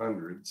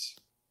 400s,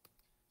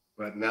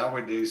 but now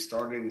we do,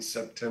 starting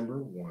September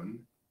 1.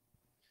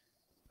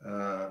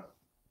 The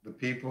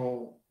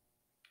people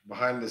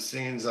behind the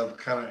scenes, I've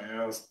kind of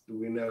asked, do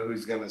we know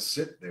who's going to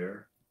sit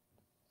there?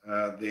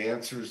 The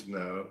answer is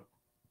no.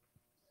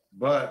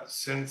 But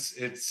since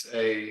it's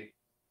a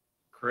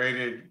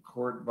created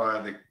court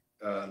by the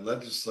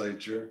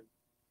legislature,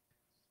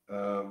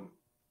 the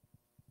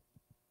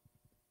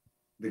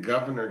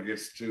governor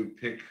gets to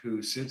pick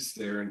who sits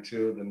there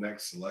until the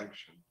next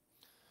election.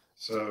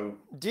 So,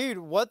 dude,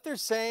 what they're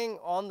saying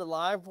on the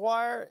live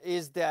wire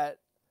is that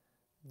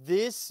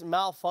this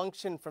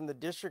malfunction from the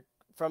district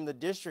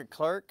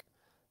clerk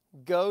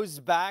goes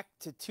back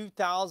to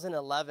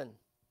 2011.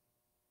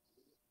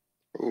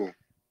 Ooh,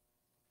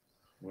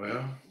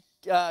 well,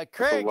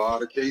 Craig, a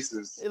lot of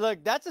cases.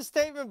 look, that's a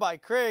statement by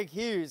Craig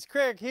Hughes.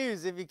 Craig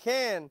Hughes, if you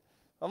can,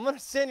 I'm going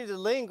to send you the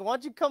link. Why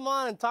don't you come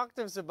on and talk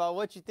to us about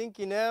what you think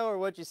you know or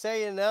what you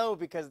say you know,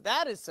 because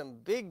that is some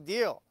big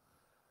deal.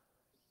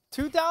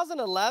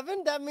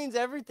 2011, that means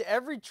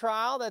every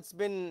trial that's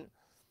been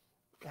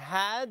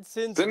had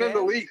since Send in then.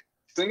 the link.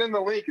 Send in the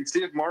link and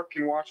see if Mark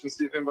can watch and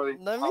see if anybody.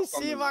 Let me hops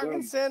on see the if I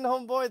can Zoom. send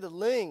homeboy the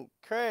link.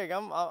 Craig,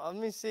 let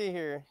me see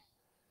here.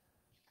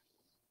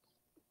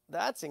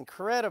 That's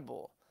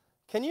incredible.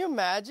 Can you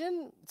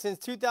imagine, since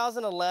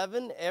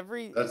 2011,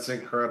 that's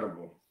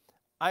incredible.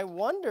 I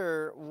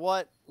wonder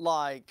what,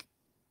 like,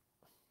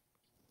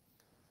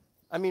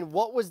 I mean,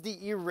 what was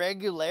the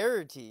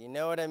irregularity? You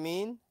know what I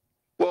mean?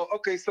 Well,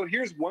 okay, so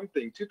here's one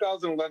thing.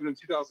 2011 and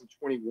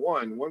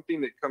 2021, one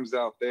thing that comes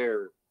out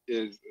there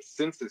is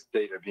census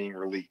data being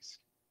released.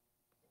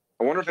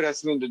 I wonder if it has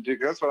something to do,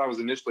 'cause that's what I was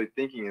initially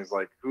thinking, is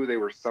like who they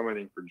were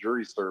summoning for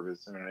jury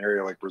service in an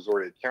area like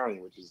Brazoria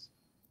County, which is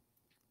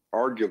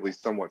arguably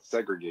somewhat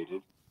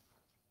segregated.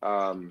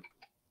 Not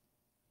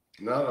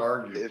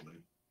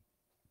arguably.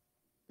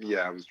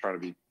 Yeah, I was trying to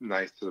be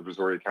nice to the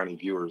Brazoria County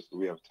viewers, because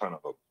we have a ton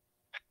of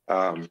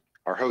them.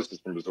 Our host is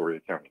from Brazoria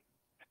County.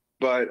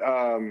 But,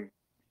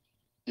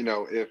 you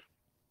know, if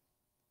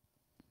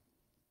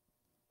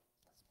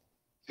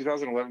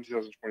 2011,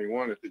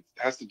 2021, if it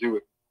has to do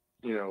with,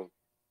 you know,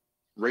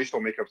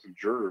 racial makeups of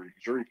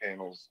jury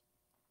panels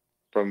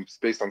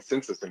based on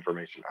census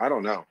information, I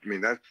don't know. I mean,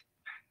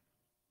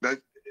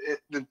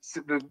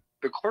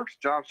 the clerk's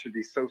job should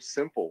be so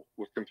simple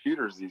with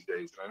computers these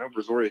days. And I know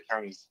Brazoria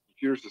County's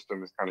computer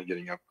system is kind of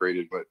getting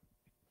upgraded, but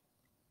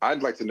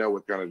I'd like to know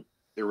what kind of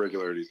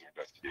irregularities are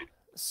investigated.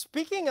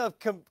 Speaking of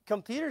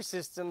computer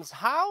systems,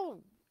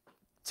 how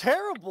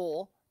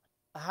terrible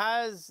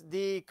has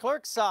the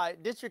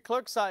district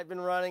clerk site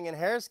been running in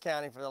Harris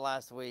County for the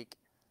last week?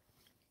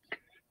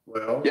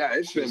 Well, Yeah,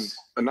 it's been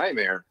a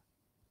nightmare.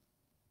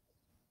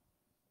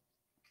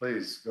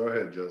 Please go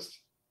ahead, Justin.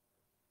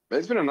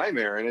 It's been a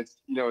nightmare, and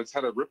it's, you know, it's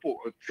had a ripple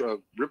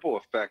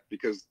effect,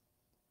 because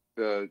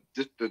the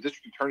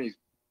district attorney's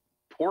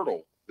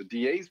portal, the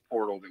DA's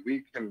portal that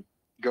we can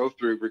go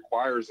through,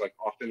 requires like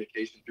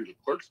authentication through the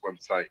clerk's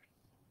website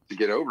to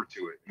get over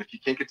to it. And if you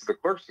can't get to the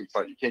clerk's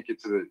website, you can't get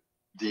to the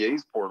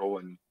DA's portal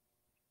and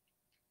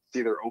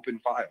see their open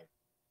file.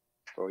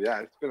 So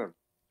yeah, it's been a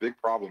big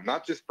problem,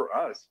 not just for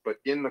us, but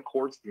in the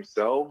courts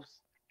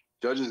themselves.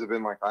 Judges have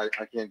been like, I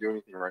can't do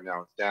anything right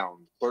now, it's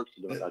down. Clerks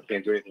have been like, I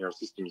can't do anything, our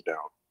system's down.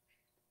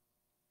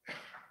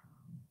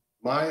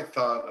 My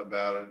thought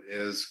about it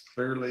is,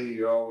 clearly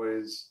you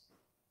always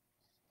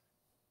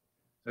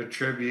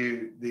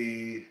attribute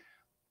the,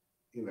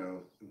 you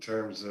know, in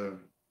terms of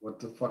what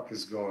the fuck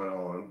is going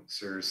on,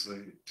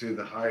 seriously, to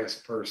the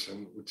highest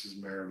person, which is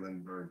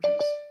Marilyn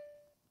Burgess.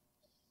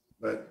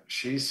 But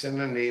she sent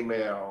an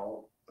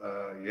email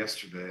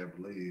yesterday, I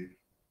believe.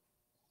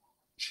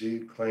 She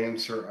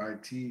claims her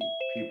IT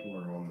people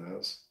are on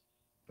this.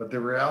 But the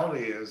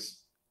reality is,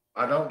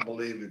 I don't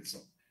believe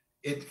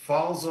it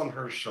falls on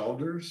her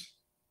shoulders,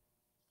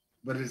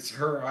 but it's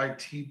her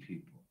IT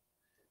people.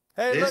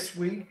 Hey, This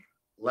week,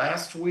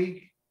 last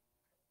week,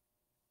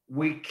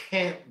 we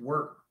can't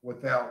work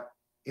without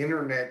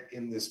internet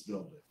in this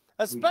building.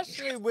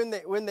 especially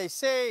when they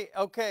say,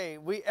 okay,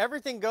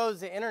 everything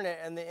goes to internet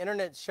and the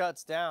internet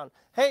shuts down.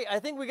 Hey, I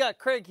think we got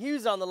Craig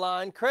Hughes on the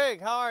line.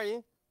 Craig, how are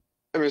you?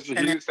 Hey, Mr.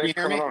 And Hughes, can you thanks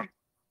for hear me? coming on.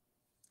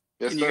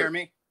 Yes, Can you sir. hear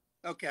me?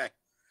 Okay.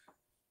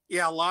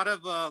 Yeah, a lot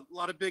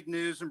of big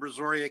news in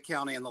Brazoria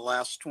County in the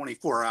last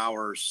 24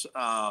 hours.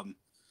 What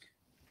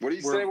do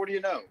you We're- say? What do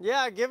you know?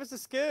 Yeah, give us a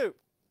scoop.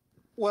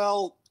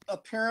 Well,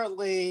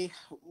 apparently,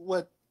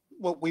 what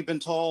we've been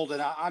told,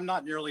 and I'm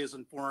not nearly as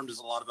informed as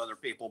a lot of other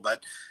people,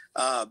 but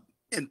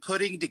in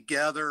putting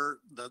together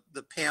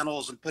the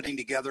panels and putting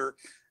together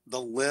the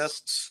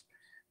lists,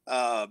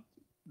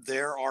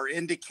 there are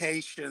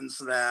indications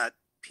that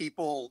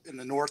people in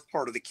the north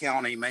part of the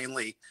county,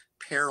 mainly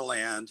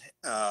Pearland,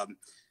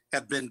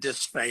 have been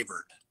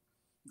disfavored.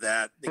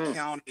 That the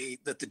county,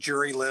 that the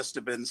jury list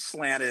have been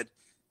slanted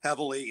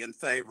heavily in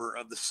favor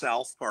of the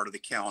south part of the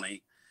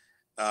county.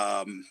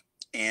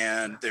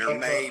 And there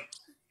may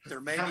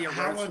be a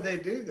How would they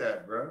do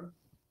that, bro?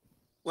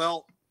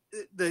 Well,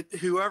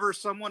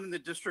 someone in the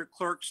district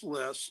clerk's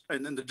list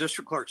and in the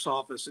district clerk's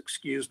office,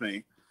 excuse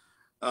me,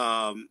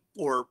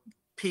 or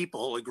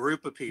people, a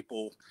group of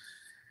people,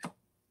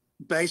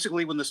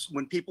 basically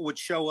when people would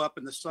show up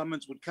and the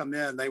summons would come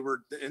in, they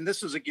were, and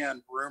this is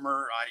again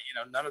rumor,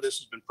 none of this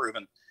has been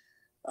proven,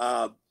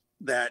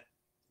 that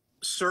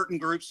certain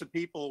groups of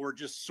people were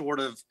just sort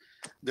of,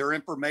 their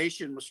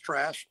information was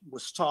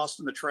tossed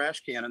in the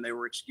trash can and they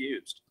were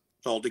excused,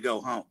 told to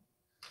go home.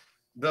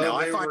 Though Now,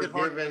 I they find were it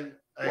hard- given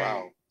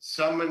a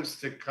summons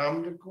to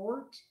come to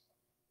court?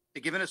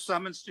 They're given a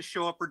summons to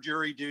show up for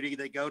jury duty.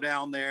 They go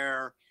down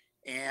there,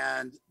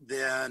 and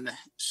then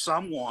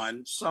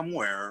someone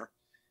somewhere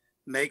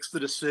makes the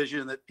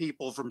decision that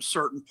people from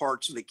certain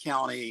parts of the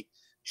county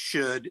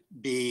should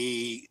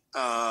be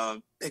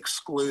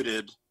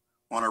excluded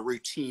on a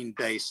routine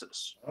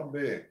basis. How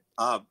big?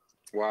 Wow.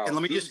 And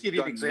let me Who's just give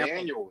you an done example.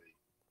 Manually.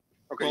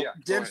 Okay, Well, yeah.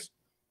 Go Dennis, ahead.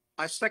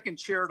 I second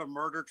chaired a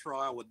murder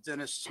trial with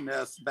Dennis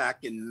Smith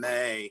back in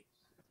May.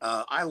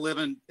 I live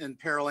in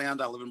Pearland.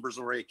 I live in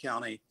Brazoria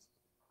County.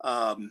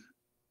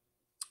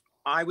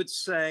 I would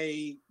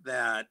say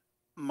that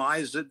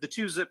the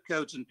two zip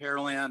codes in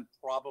Pearland,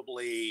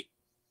 probably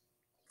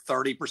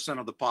 30%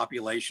 of the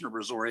population of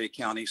Brazoria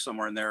County,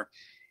 somewhere in there.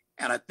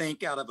 And I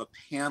think out of a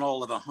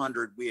panel of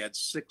 100, we had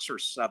 6 or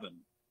 7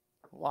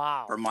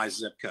 Wow. for my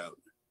zip code.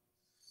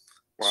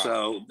 Wow.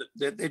 So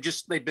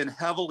they've been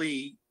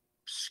heavily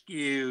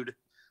skewed,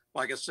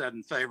 like I said,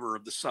 in favor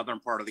of the southern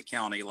part of the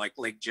county, like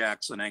Lake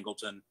Jackson,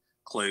 Angleton,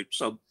 Clute.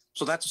 So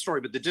that's the story.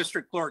 But the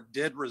district clerk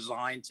did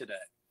resign today.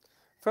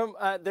 From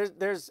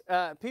there's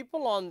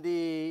people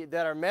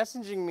that are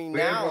messaging me We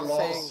have now a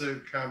saying,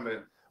 lawsuit coming.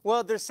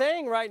 well, they're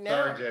saying right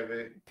now, Sorry,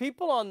 JB.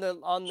 people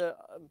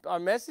are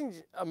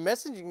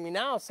messaging me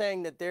now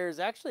saying that there's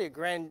actually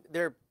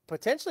there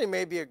potentially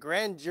may be a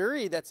grand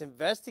jury that's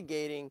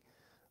investigating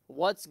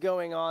what's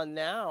going on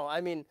now.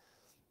 I mean,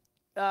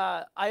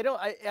 I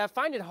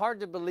find it hard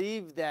to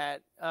believe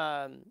that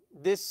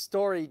this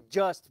story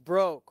just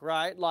broke,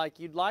 right? Like,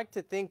 you'd like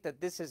to think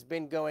that this has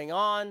been going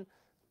on.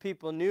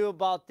 People knew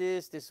about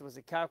this. This was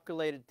a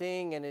calculated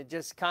thing, and it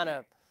just kind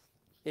of,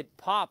 it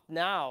popped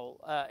now.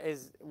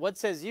 What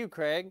says you,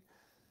 Craig?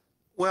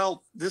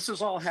 Well, this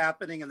is all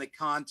happening in the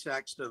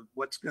context of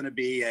what's going to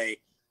be a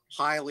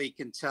highly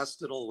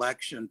contested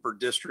election for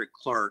district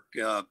clerk.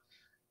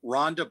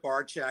 Rhonda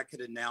Barchak had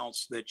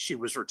announced that she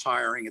was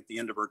retiring at the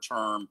end of her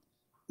term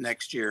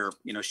next year.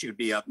 She would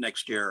be up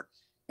next year.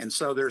 And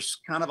so there's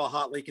kind of a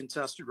hotly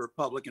contested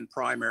Republican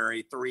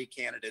primary, 3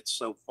 candidates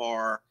so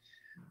far.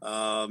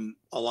 A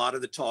lot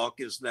of the talk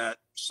is that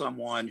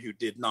someone who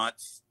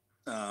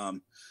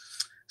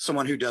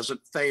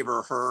doesn't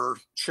favor her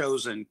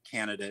chosen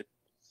candidate,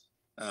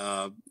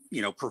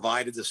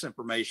 provided this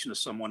information to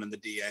someone in the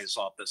DA's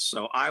office.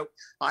 So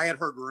I had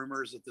heard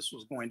rumors that this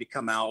was going to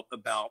come out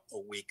about a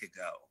week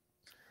ago.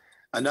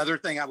 Another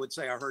thing I would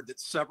say, I heard that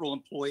several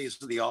employees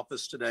of the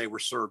office today were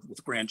served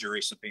with grand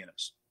jury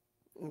subpoenas.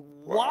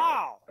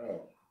 Wow.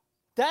 Oh.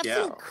 That's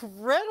Yeah.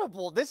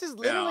 incredible. This is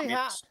literally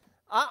Yeah,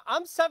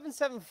 I'm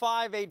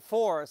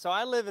 77584, so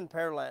I live in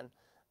Pearland.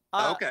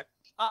 okay.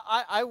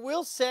 I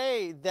will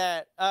say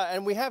that,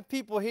 and we have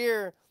people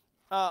here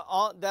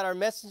that are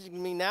messaging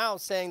me now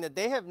saying that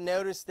they have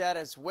noticed that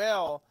as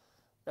well,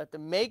 that the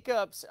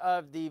makeups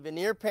of the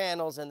veneer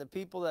panels and the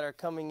people that are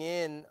coming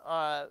in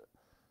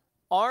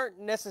aren't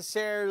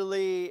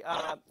necessarily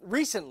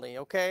recently,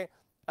 okay?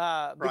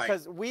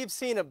 Because we've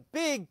seen a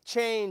big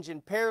change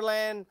in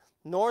Pearland,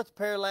 North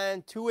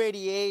Pearland,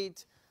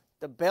 288,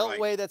 the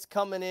Beltway that's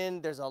coming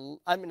in. There's not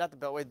the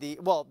Beltway,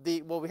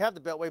 we have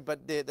the Beltway,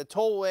 but the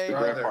tollway.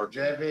 Brother,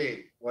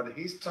 JB, what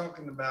he's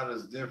talking about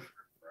is different,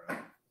 bro.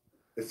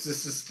 It's a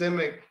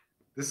systemic,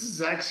 this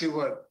is actually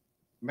what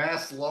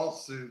mass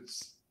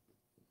lawsuits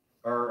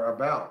are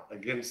about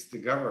against the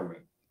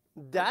government.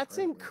 That's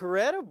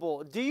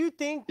incredible. Do you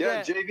think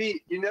Yeah, that...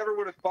 JV, you never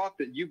would have thought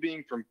that you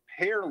being from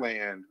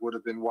Pearland would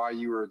have been why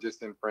you were a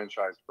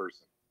disenfranchised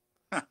person.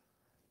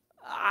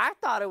 I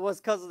thought it was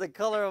because of the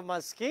color of my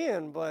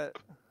skin, but...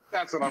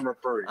 That's what I'm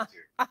referring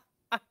to.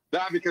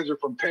 Not because you're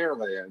from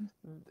Pearland.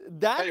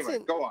 That's Anyway,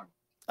 go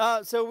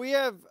on. So we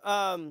have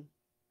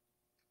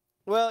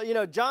Well, you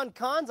know, John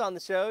Kahn's on the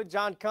show.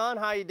 John Kahn,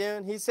 how you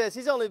doing? He says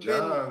he's only been.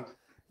 John,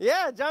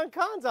 Yeah, John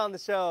Kahn's on the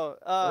show.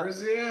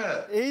 where's he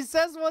at? He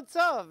says, "What's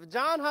up,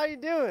 John? How you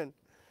doing?"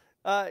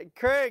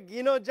 Craig,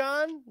 you know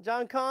John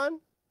Kahn?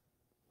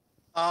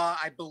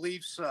 I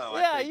believe so.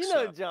 Yeah, I think you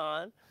know so.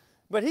 John.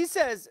 But he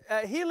says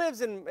he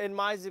lives in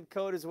my zip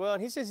code as well,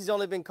 and he says he's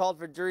only been called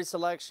for jury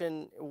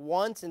selection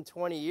once in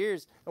 20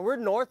 years, and we're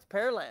North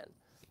Pearland.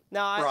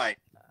 Now, Right.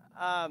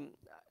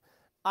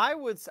 I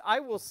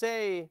will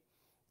say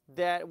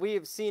that we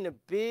have seen a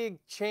big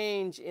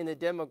change in the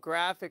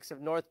demographics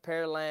of North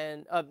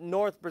Pearland, of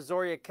North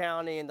Brazoria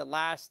County in the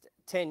last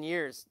 10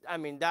 years.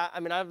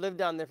 I've lived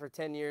down there for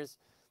 10 years,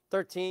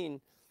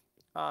 13,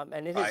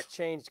 and it has Right.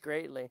 changed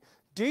greatly.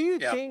 Do you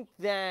Yeah. think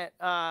that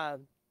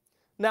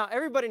now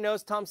everybody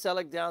knows Tom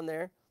Selleck down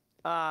there?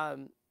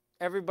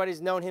 Everybody's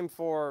known him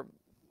for,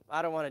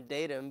 I don't want to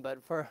date him,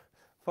 but for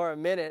a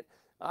minute.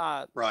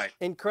 Right.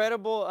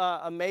 Incredible,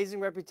 amazing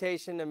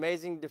reputation,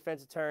 amazing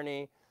defense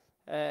attorney.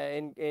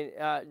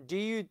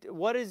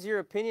 What is your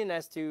opinion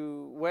as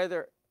to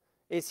whether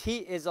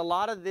is a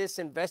lot of this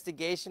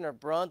investigation or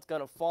brunt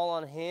going to fall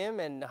on him,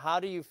 and how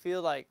do you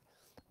feel like,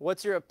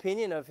 what's your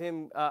opinion of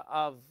him,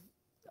 of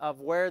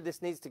where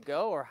this needs to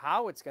go or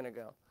how it's going to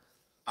go?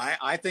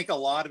 I think a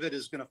lot of it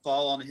is going to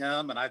fall on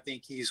him, and I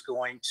think he's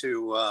going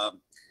to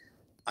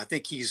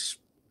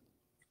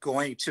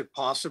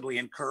possibly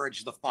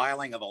encourage the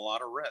filing of a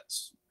lot of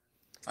writs.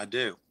 I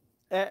do.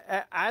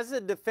 As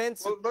a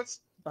defense,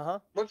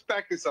 Well, let's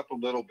back this up a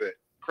little bit.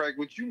 Craig,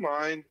 would you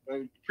mind?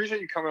 I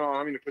appreciate you coming on. I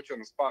don't mean to put you on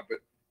the spot, but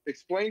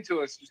explain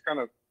to us, just kind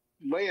of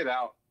lay it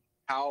out,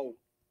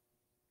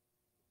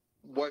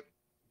 what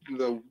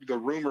the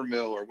rumor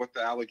mill or what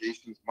the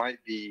allegations might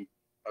be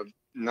of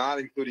not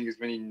including as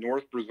many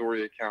North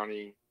Brazoria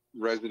County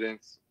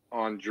residents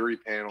on jury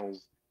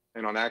panels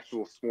and on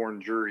actual sworn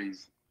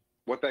juries,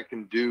 what that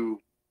can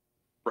do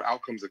for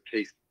outcomes of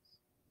cases.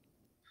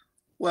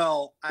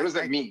 Well, What does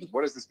that mean?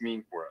 What does this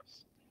mean for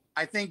us?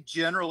 I think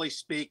generally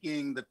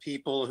speaking, the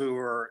people who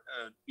are,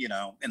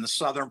 in the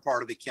southern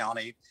part of the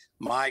county,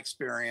 my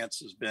experience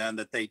has been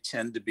that they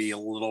tend to be a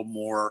little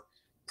more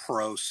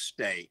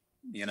pro-state.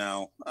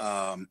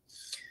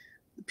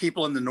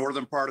 People in the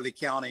northern part of the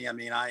county. I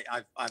mean,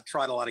 I've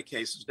tried a lot of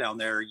cases down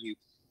there. You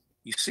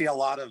see a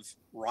lot of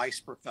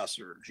Rice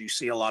professors. You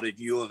see a lot of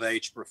U of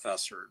H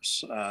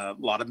professors. A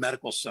lot of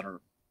medical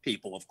center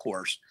people, of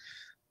course.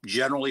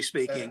 Generally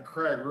speaking,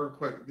 Craig, real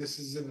quick, this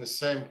is in the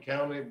same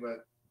county,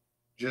 but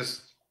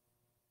just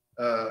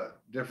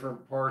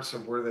different parts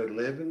of where they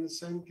live in the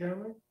same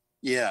county?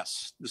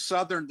 yes, the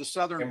southern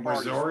In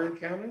part. Brazoria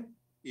County?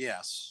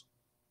 Yes.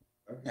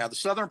 Okay. Now, the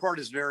southern part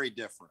is very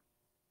different,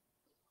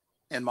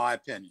 in my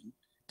opinion.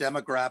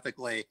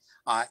 Demographically,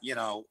 I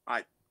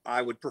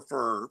would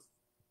prefer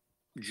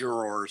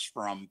jurors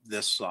from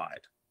this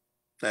side.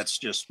 That's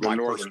just The my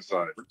northern personal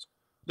side. preference.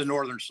 The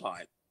northern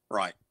side,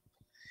 right.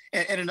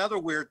 And another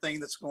weird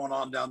thing that's going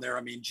on down there,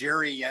 I mean,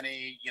 Jerry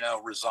Yenny,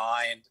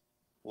 resigned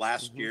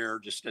last year,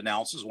 just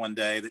announces one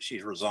day that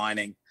she's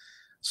resigning.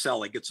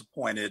 Sally gets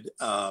appointed.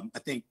 I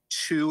think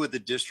 2 of the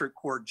district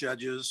court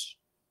judges,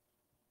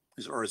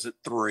 or is it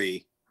 3?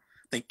 I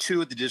think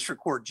 2 of the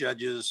district court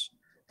judges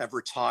have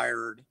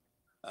retired.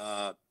 2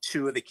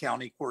 of the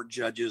county court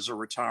judges are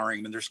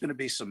retiring, and there's going to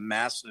be some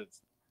massive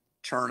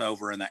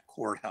turnover in that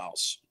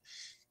courthouse,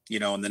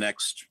 in the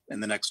next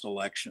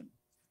election.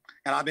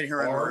 And I've been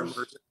hearing rumors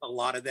that a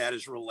lot of that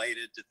is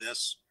related to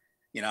this.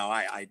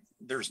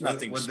 There's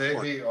nothing. Would they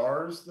be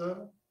ours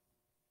though?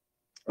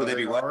 Would they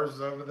be what? ours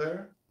over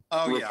there?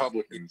 Oh,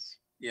 Republicans.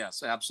 yeah.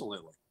 Yes,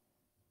 absolutely.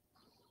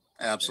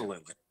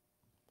 Absolutely.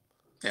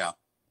 Yeah.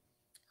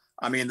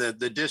 I mean, the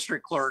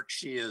district clerk,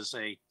 she is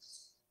a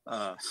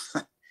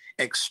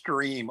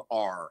extreme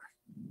R.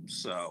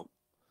 So.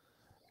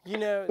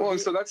 Well,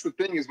 and so that's the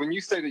thing is when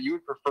you say that you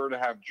would prefer to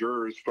have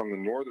jurors from the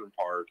northern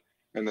part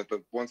and that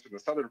the ones from the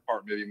southern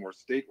part may be more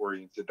state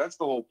oriented, that's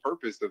the whole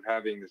purpose of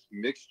having this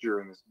mixture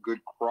and this good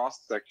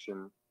cross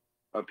section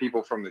of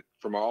people from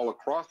all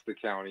across the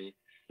county,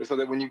 so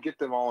that when you get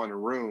them all in a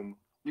room,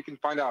 you can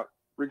find out,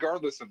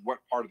 regardless of what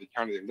part of the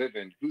county they live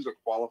in, who's a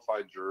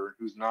qualified juror,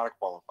 who's not a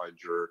qualified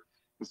juror.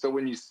 And so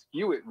when you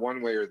skew it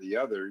one way or the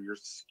other, you're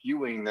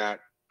skewing that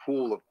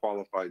pool of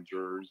qualified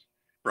jurors.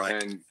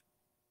 Right. And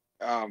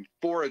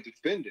for a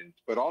defendant,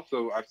 but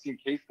also I've seen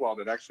case law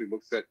that actually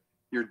looks at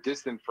your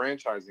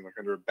disenfranchising, like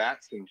under a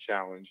Batson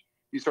challenge,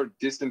 you start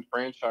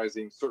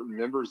disenfranchising certain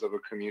members of a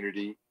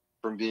community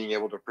from being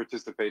able to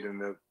participate in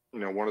the,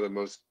 one of the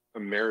most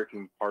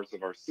American parts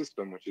of our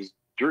system, which is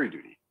jury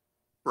duty.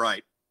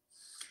 Right.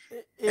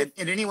 And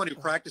anyone who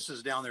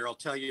practices down there, I'll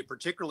tell you,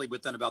 particularly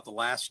within about the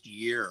last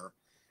year,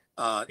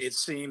 it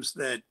seems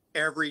that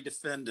every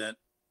defendant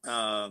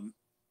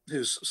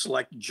who's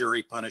selected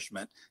jury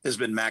punishment has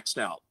been maxed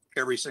out.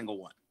 Every single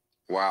one.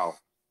 Wow.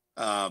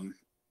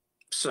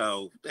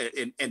 So,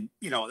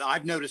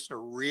 I've noticed a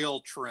real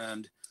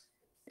trend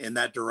in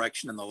that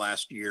direction in the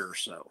last year or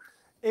so.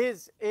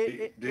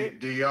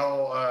 Do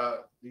y'all,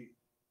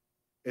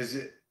 is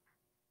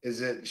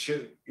it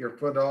shoot your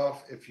foot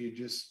off if you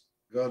just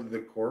go to the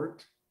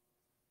court?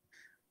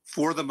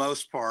 For the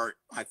most part,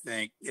 I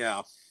think,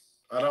 yeah.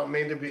 I don't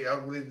mean to be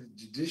ugly to the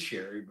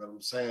judiciary, but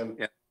I'm saying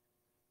Yeah.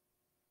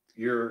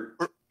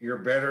 you're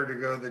better to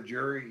go to the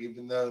jury,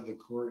 even though the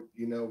court,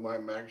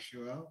 might max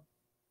you out.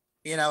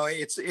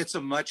 It's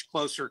a much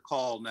closer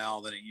call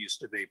now than it used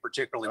to be,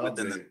 particularly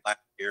within the last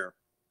year.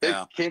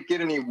 Yeah. It can't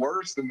get any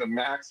worse than the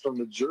max from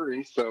the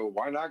jury, so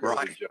why not go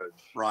to the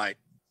judge? Right.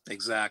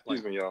 Exactly.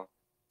 Excuse me, y'all.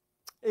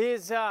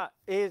 Is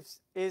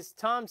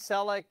Tom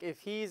Selleck, if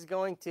he's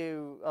going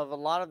to, of a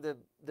lot of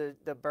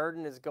the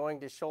burden is going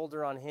to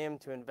shoulder on him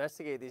to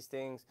investigate these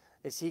things,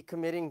 is he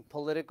committing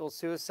political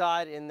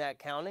suicide in that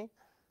county?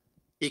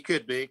 He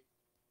could be.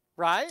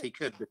 Right? He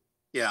could be.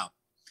 Yeah.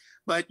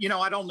 But,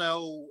 I don't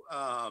know.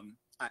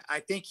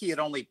 I think he had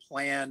only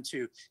planned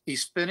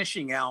he's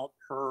finishing out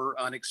her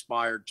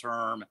unexpired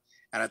term.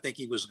 And I think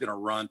he was going to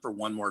run for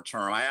one more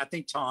term. I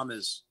think Tom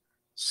is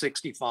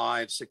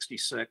 65,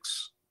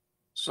 66,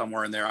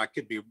 somewhere in there. I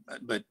could be,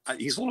 but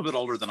he's a little bit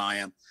older than I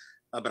am.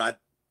 But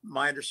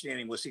my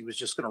understanding was he was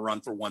just going to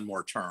run for one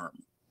more term.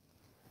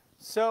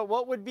 So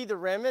what would be the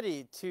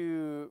remedy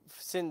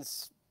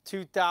since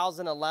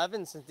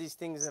 2011, since these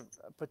things have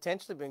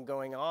potentially been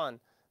going on?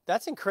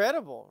 That's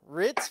incredible.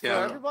 Writs for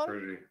everybody?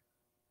 Pretty.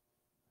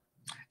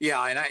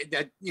 Yeah, and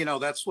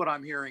that's what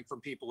I'm hearing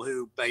from people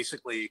who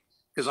basically,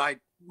 because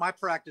my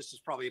practice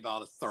is probably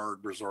about a third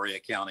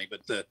Brazoria County,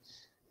 but the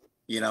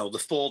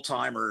full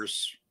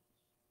timers,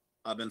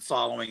 I've been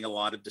following a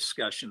lot of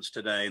discussions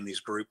today in these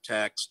group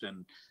texts,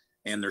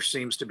 and there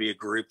seems to be a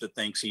group that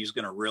thinks he's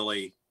going to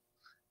really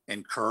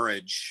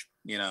encourage,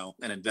 an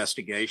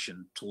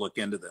investigation to look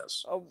into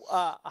this.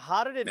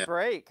 How did it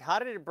break? How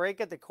did it break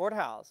at the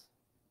courthouse?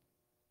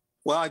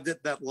 Well,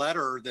 that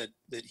letter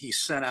that he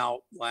sent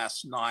out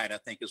last night, I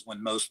think, is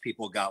when most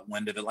people got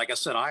wind of it. Like I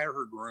said, I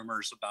heard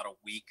rumors about a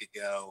week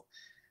ago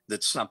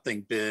that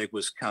something big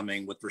was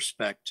coming with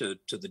respect to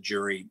the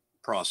jury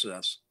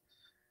process.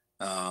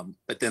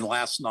 But then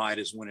last night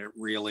is when it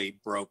really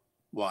broke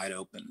wide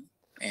open.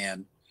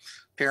 And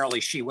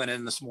apparently she went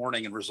in this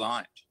morning and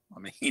resigned. I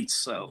mean,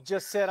 so.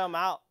 Just said, I'm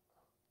out.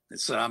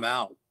 It said, I'm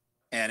out.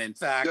 And in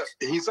fact.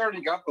 Yeah, he's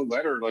already got the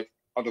letter, like,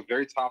 on the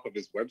very top of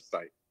his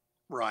website.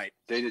 Right.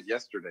 Dated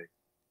yesterday.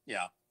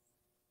 Yeah.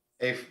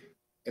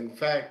 In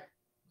fact,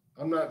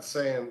 I'm not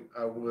saying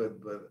I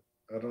would, but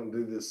I don't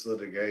do this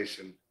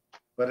litigation.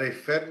 But a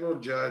federal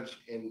judge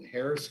in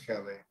Harris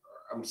County,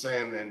 I'm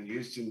saying in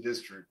Houston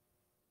District,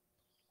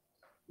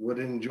 would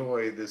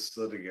enjoy this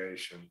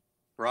litigation.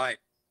 Right.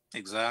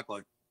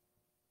 Exactly.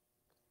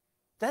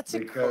 That's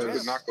because it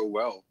would not go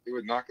well. It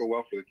would not go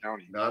well for the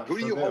county. Who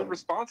do you hold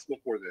responsible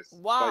for this?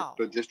 Wow.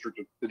 Like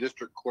the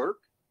district clerk,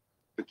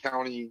 the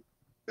county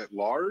at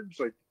large?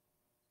 Like,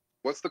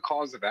 what's the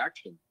cause of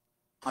action?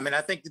 I mean,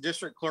 I think the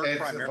district clerk it's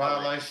primarily. a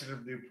violation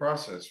of due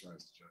process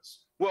rights,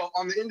 Justice. Well,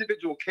 on the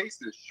individual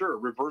cases, sure,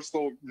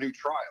 reversal, new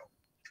trial.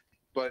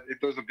 But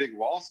if there's a big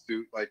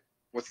lawsuit, like,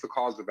 what's the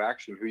cause of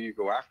action? Who you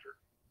go after?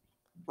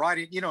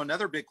 Right.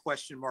 Another big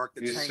question mark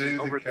that's hanging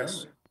over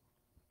this.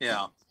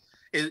 Yeah.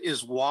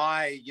 Is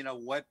why,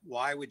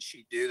 why would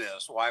she do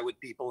this? Why would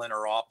people in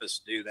her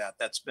office do that?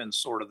 That's been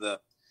sort of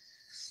the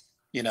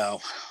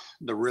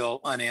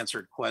real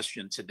unanswered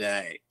question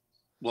today.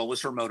 What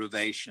was her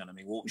motivation? I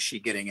mean, what was she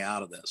getting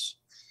out of this?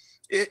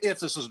 If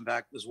this is in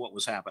fact is what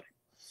was happening.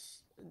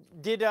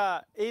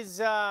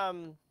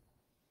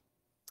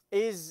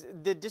 Is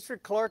the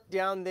district clerk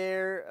down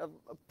there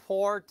a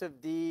part of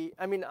the,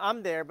 I mean,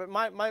 I'm there, but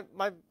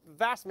my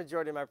vast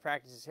majority of my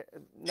practice is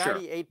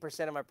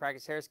 98% of my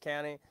practice, Harris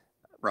County.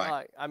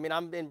 Right. I mean,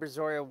 I'm in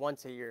Brazoria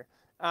once a year.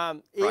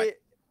 Right.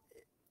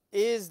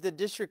 Is the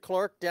district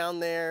clerk down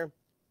there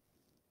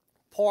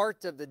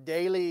part of the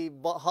daily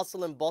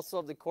hustle and bustle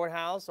of the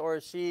courthouse, or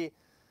is she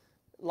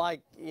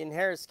like in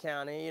Harris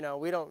County?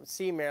 We don't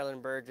see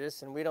Marilyn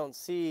Burgess and we don't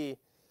see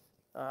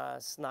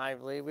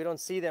Snively. We don't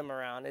see them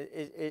around.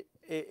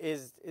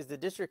 Is the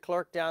district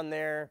clerk down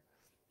there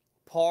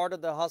part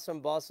of the hustle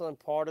and bustle and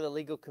part of the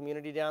legal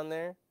community down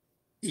there?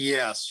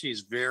 Yes,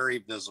 she's very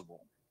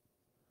visible.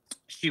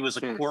 She was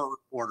a court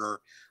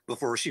reporter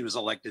before she was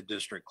elected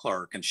district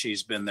clerk, and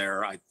she's been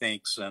there, I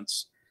think,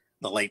 since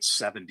the late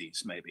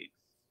 70s, maybe.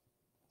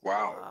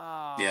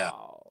 Wow. Yeah.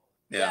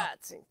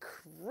 That's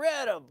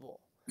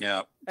incredible.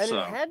 Yeah. And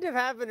it had to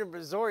happen in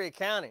Brazoria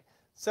County.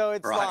 So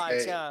it's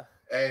like...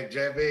 Hey,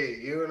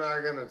 JB, you and I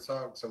are going to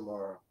talk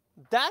tomorrow.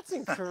 That's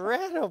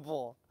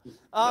incredible.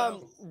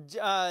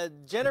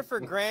 Jennifer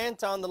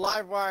Grant on the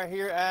live wire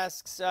here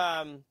asks,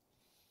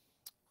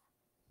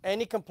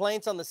 any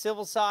complaints on the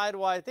civil side?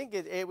 Well, I think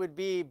it would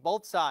be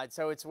both sides.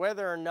 So it's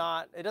whether or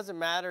not, it doesn't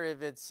matter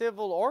if it's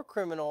civil or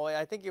criminal.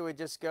 I think it would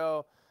just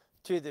go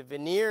to the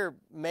veneer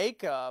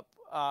makeup.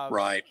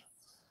 Right.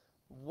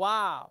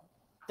 Wow.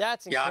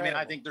 That's incredible. Yeah, I mean,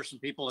 I think there's some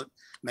people that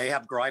may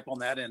have gripe on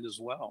that end as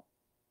well.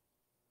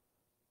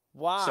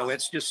 Wow. So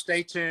it's just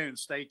stay tuned.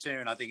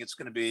 I think it's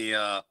going to be,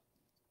 I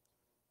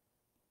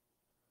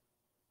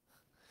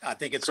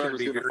think it's going to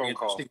be very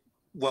interesting.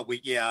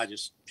 I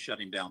just shut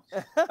him down.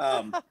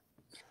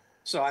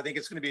 So I think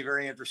it's going to be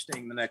very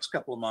interesting the next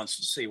couple of months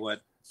to see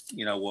what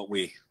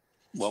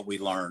we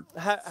learn.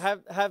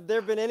 Have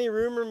there been any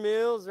rumor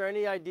mills or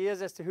any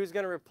ideas as to who's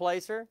going to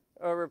replace her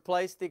or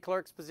replace the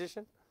clerk's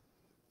position?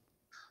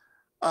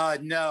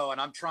 No,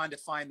 and I'm trying to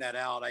find that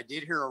out. I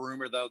did hear a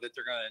rumor though that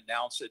they're going to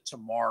announce it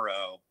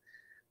tomorrow.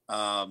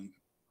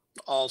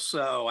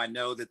 Also, I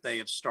know that they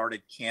have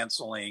started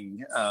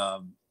canceling.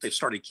 They've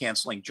started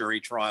canceling jury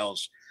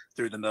trials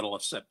through the middle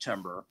of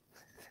September.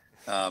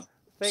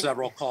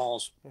 Several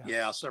calls.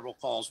 Yeah, several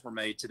calls were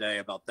made today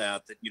about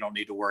that you don't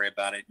need to worry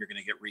about it. You're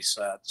going to get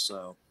reset.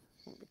 So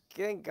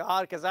thank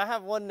God, because I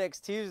have one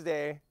next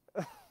Tuesday.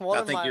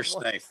 I think you're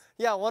safe.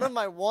 Yeah, one of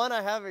my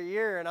I have a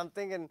year, and I'm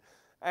thinking,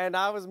 and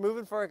I was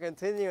moving for a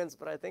continuance,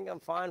 but I think I'm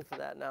fine for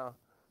that now.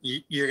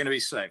 You're going to be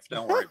safe.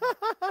 Don't worry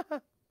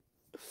about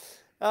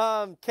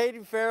it.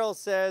 Katie Farrell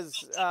says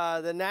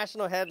the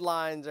national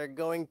headlines are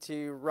going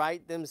to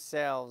write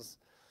themselves.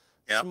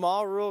 Yep.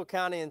 Small rural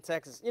county in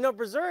Texas.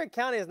 Brazoria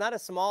County is not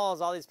as small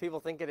as all these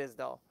people think it is,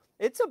 though.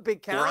 It's a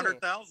big county.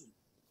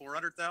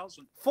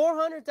 400,000.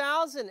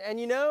 400,000. And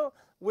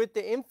with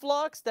the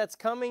influx that's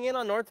coming in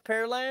on North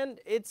Pearland,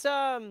 it's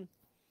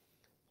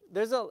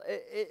there's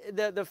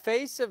the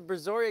face of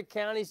Brazoria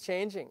County is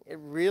changing. It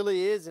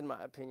really is, in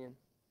my opinion.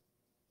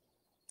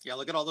 Yeah,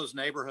 look at all those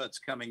neighborhoods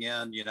coming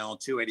in, on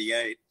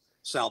 288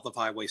 south of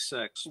Highway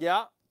 6.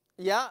 Yeah.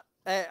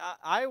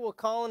 Iowa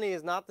Colony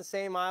is not the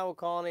same Iowa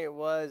Colony it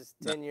was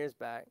 10 years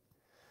back.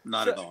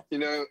 Not at all.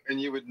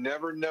 And you would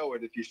never know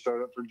it if you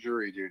showed up for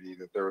jury duty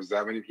that there was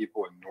that many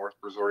people in North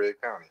Brazoria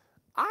County.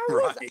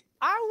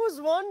 I was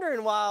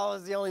wondering why I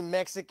was the only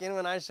Mexican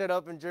when I showed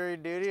up in jury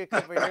duty a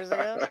couple years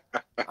ago.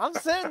 I'm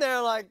sitting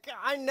there like,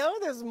 I know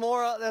there's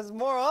more of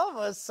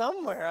us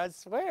somewhere, I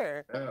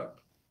swear.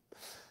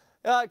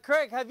 Yeah.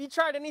 Craig, have you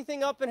tried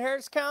anything up in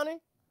Harris County?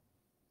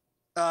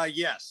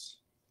 Yes.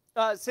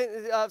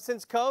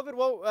 Since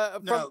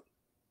COVID? No,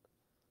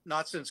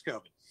 not since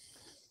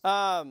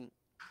COVID.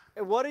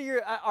 What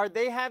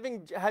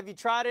have you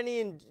tried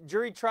any in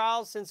jury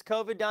trials since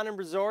COVID down in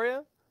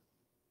Brazoria?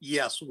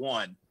 Yes,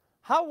 one.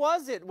 How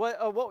was it?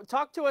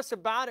 Talk to us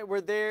about it.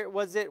 Where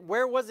was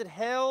it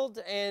held,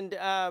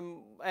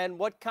 and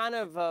what kind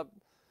of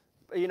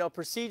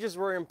procedures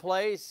were in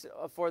place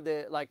for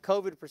the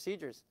COVID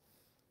procedures?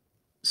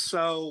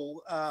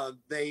 So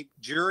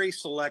jury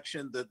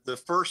selection, the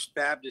First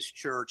Baptist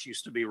Church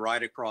used to be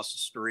right across the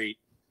street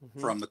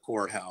from the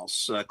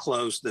courthouse,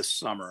 closed this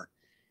summer.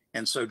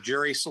 And so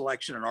jury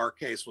selection in our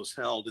case was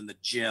held in the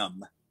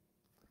gym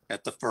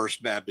at the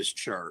First Baptist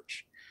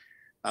Church.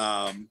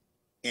 And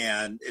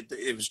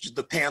it was just,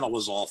 the panel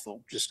was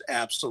awful, just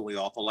absolutely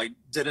awful. Like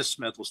Dennis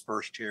Smith was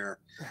first chair.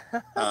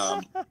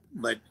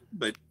 But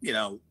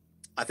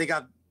I think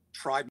I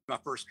tried my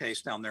first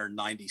case down there in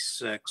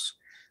 96.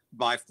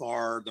 By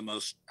far the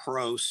most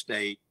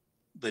pro-state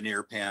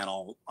veneer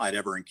panel I'd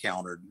ever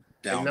encountered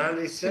down in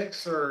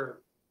 96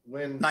 or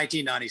when?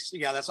 1990.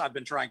 Yeah, I've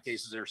been trying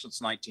cases there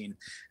since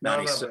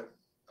 1996.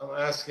 No, I'm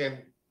asking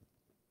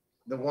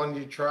the one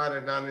you tried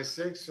in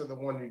 96 or the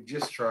one you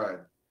just tried?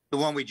 The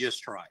one we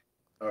just tried.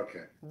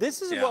 Okay.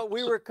 This is what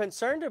we were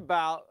concerned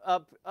about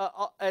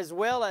as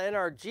well at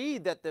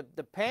NRG, that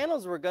the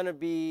panels were going to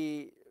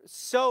be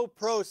so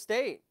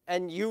pro-state.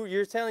 And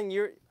you're telling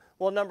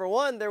well, number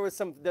one, there was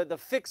the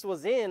fix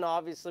was in,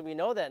 obviously we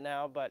know that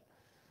now, but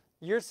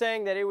you're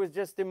saying that it was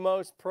just the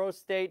most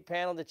pro-state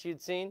panel that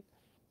you'd seen?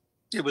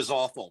 It was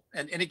awful.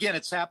 And again,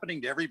 it's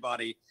happening to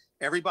everybody.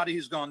 Everybody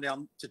who's gone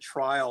down to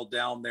trial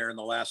down there in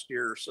the last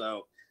year or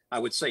so, I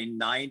would say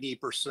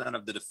 90%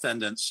 of the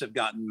defendants have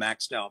gotten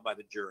maxed out by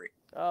the jury.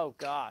 Oh,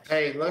 gosh.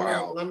 Hey,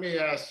 let me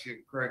ask you,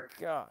 Craig.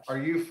 Gosh. Are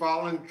you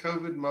following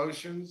COVID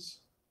motions?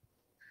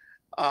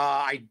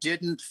 I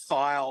didn't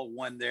file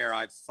one there.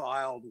 I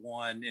filed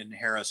one in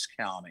Harris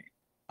County.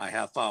 I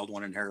have filed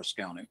one in Harris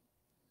County.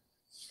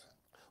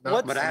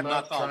 No, but I'm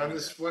not trying to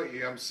split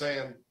you. I'm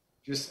saying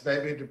just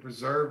maybe to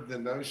preserve the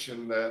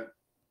notion that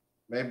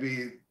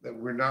maybe that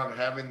we're not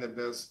having the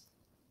best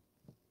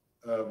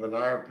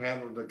veneer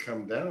panel to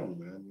come down,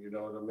 man. You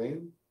know what I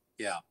mean?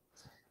 Yeah.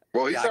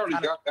 Well, he's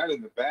already got that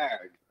in the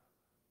bag.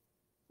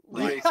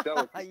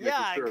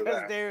 Yeah,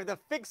 because the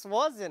fix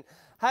wasn't.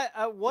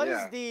 What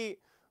is the...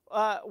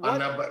 I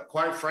know, but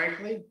quite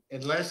frankly,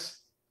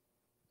 unless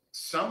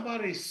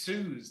somebody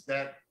sues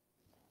that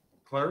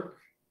clerk,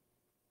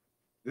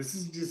 this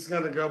is just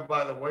going to go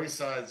by the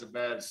wayside as a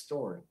bad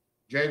story.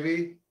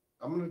 JB,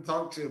 I'm going to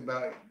talk to you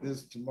about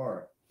this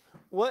tomorrow.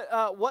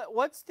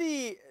 What's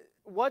the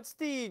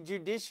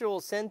judicial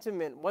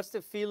sentiment? What's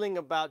the feeling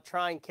about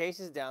trying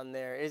cases down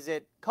there? Is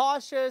it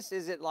cautious?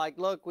 Is it like,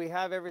 look, we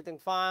have everything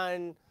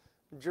fine,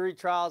 jury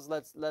trials,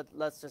 let's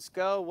just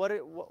go?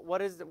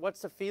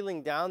 What's the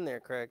feeling down there,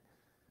 Craig?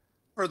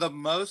 For the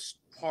most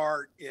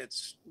part,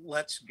 it's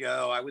let's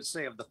go. I would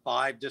say of the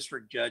 5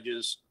 district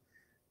judges,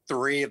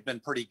 3 have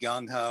been pretty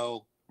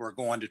gung-ho. We're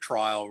going to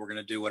trial. We're going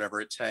to do whatever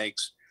it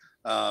takes.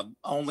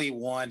 Only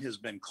one has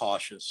been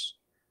cautious.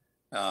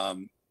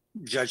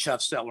 Judge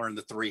Huffstetler in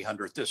the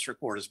 300th District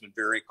Court has been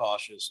very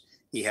cautious.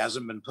 He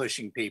hasn't been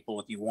pushing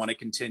people. If you want to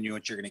continue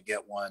it, you're going to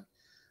get one.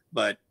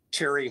 But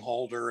Terry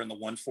Holder in the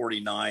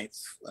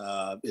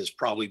 149th has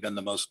probably been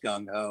the most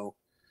gung-ho.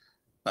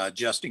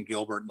 Justin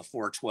Gilbert in the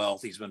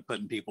 412th, he's been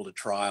putting people to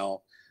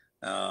trial.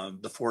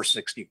 The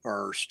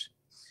 461st.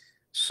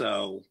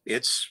 So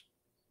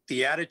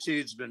the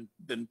attitude's been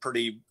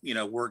pretty,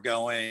 we're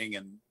going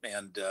and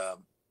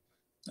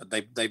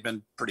they've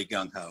been pretty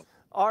gung-ho.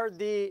 Are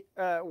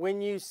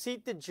when you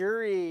seat the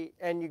jury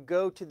and you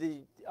go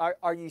to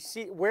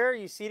where are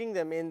you seating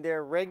them, in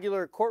their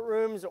regular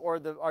courtrooms,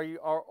 or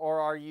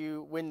are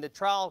you when the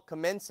trial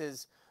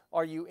commences,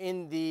 are you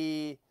in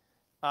the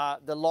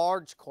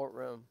large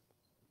courtroom?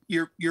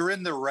 You're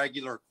in the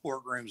regular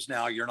courtrooms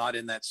now. You're not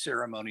in that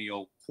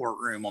ceremonial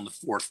courtroom on the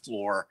 4th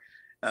floor,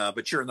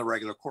 but you're in the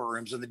regular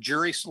courtrooms. And the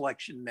jury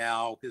selection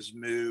now has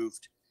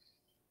moved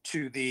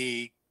to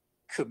the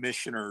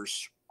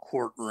commissioner's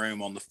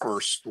courtroom on the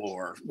 1st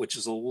floor, which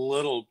is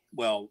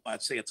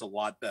I'd say it's a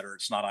lot better.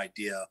 It's not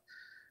ideal,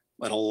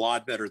 but a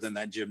lot better than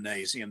that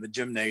gymnasium. The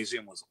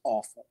gymnasium was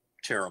awful,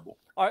 terrible.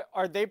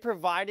 Are they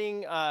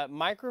providing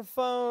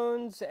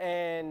microphones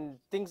and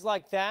things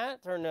like that,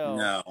 or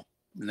no?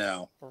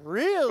 No.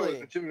 Really? So is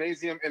the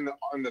gymnasium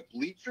on the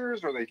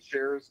bleachers, or are they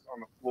chairs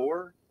on the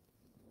floor?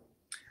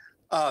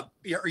 Are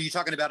you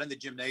talking about in the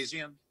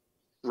gymnasium?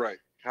 Right.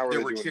 How are there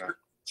they were doing that?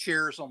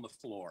 Chairs on the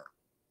floor.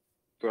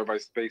 So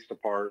everybody's spaced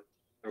apart.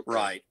 Okay.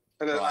 Right.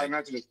 And then right. I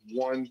imagine it's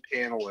one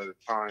panel at a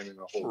time in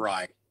the whole.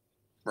 Right.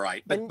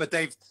 But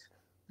they've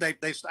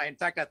in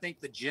fact, I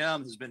think the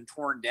gym has been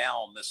torn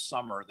down this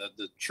summer.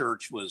 The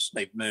church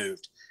they've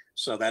moved,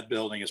 so that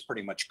building is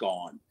pretty much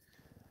gone.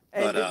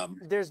 And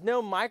but there's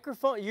no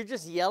microphone. You're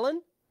just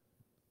yelling.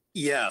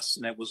 Yes,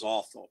 and it was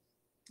awful.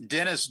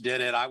 Dennis did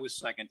it. I was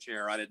second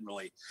chair. I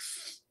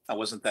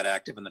wasn't that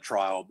active in the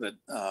trial, but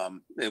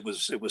it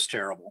was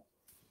terrible.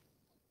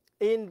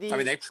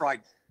 They've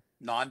tried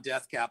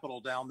non-death capital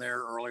down there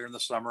earlier in the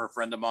summer. A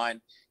friend of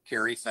mine,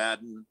 Carrie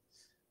Fadden.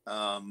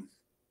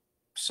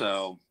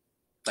 So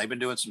they've been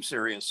doing some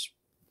serious,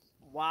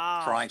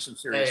 trying some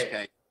serious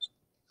cases.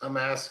 I'm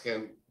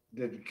asking,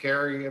 did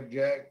Carrie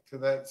object to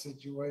that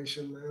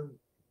situation then?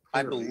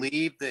 I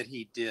believe that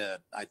he did.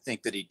 I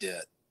think that he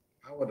did.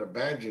 I would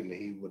imagine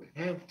he would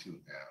have to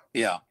have.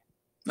 Yeah.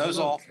 That was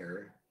all.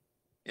 Carrie.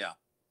 Yeah.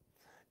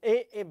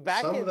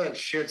 Some of that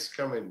shit's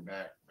coming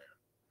back, man.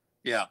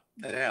 Yeah,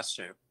 it has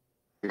to.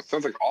 It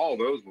sounds like all of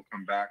those will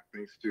come back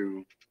thanks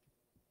to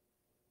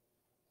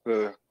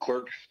the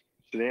clerk's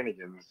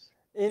shenanigans.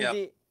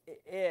 And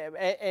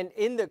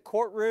in the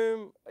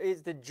courtroom,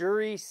 is the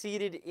jury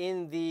seated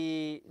in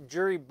the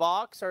jury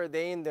box, or are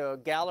they in the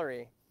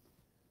gallery?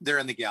 They're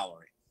in the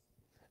gallery.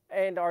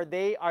 And are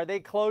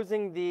they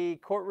closing the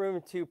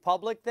courtroom to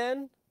public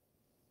then?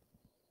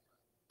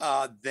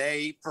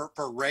 They for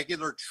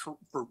regular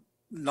for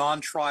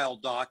non-trial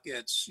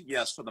dockets,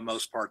 yes, for the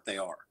most part they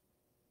are.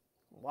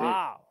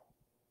 Wow.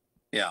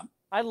 Yeah.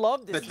 I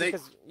love this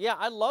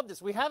I love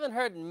this. We haven't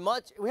heard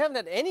much. We haven't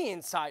had any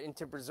insight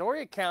into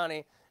Brazoria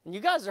County, and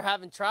you guys are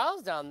having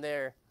trials down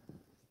there.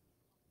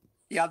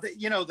 Yeah,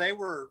 they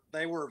were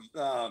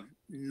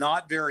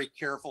not very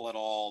careful at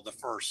all the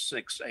first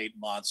 6-8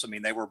 months. I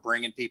mean, they were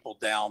bringing people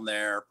down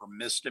there for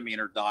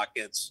misdemeanor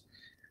dockets.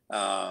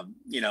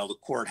 The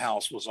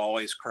courthouse was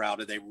always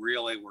crowded. They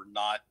really were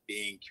not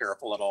being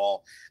careful at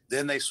all.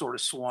 Then they sort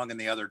of swung in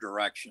the other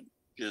direction.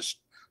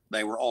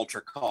 They were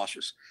ultra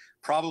cautious.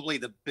 Probably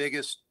the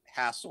biggest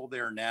hassle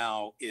there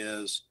now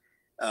is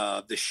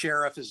the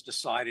sheriff has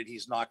decided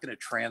he's not going to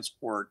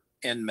transport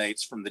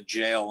inmates from the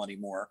jail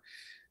anymore.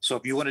 So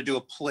if you want to do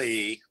a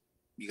plea,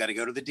 you got to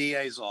go to the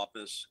DA's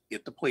office,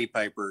 get the plea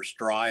papers,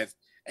 drive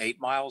 8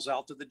 miles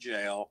out to the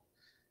jail,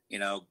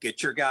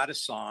 get your guy to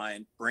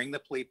sign, bring the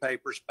plea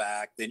papers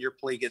back, then your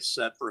plea gets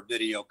set for a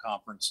video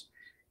conference.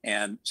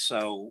 And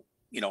so,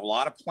 a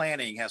lot of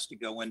planning has to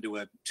go into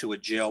a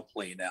jail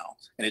plea now,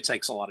 and it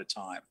takes a lot of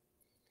time.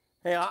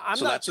 Hey, I'm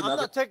not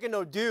taking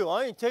no deal.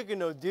 I ain't taking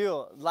no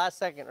deal. Last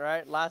second,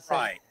 right?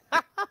 Right.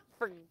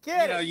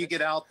 Forget it. You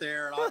get out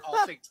there, and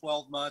I'll take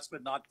 12 months,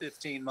 but not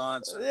 15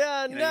 months.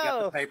 Yeah, You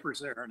got the papers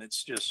there, and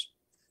it's just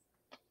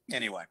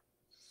anyway.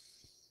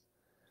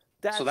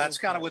 So that's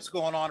kind of what's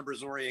going on in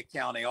Brazoria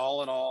County.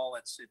 All in all,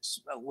 it's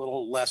a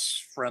little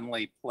less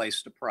friendly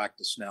place to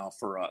practice now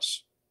for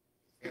us.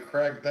 Hey,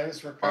 Craig, thanks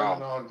for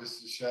coming on.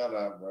 Just a shout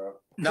out, bro.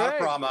 Not a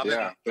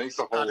problem. Thanks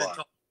a whole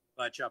lot.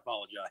 Much. I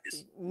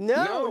apologize.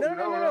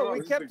 No.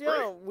 We kept you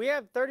on. We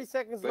have 30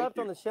 seconds left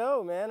on the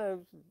show,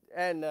 man.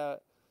 And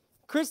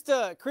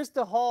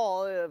Krista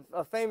Hall,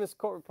 a famous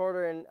court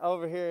reporter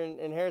over here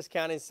in Harris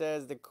County,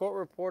 says the court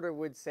reporter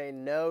would say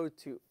no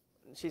to.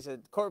 She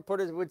said court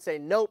reporters would say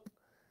nope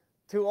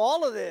to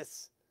all of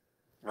this.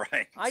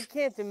 Right. I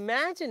can't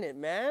imagine it,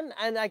 man.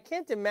 And I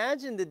can't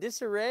imagine the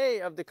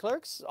disarray of the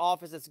clerk's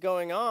office that's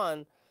going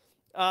on.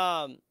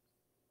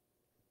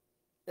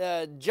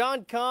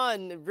 John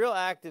Kahn, real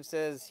active,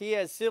 says he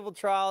has civil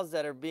trials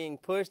that are being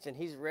pushed and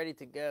he's ready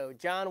to go.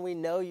 John, we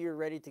know you're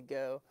ready to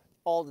go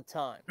all the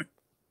time.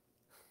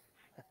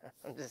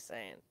 I'm just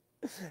saying.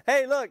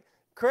 Hey, look,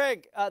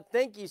 Craig,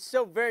 thank you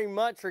so very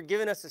much for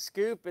giving us a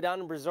scoop down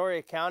in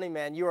Brazoria County,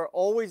 man. You are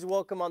always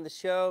welcome on the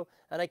show,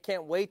 and I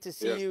can't wait to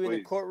see Yes, you in the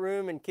please.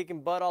 courtroom and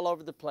kicking butt all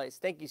over the place.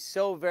 Thank you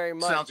so very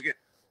much. Sounds good.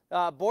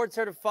 Board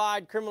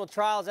certified criminal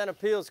trials and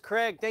appeals.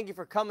 Craig, thank you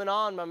for coming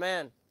on, my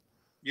man.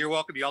 You're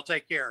welcome. Y'all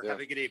take care. Yeah. Have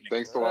a good evening.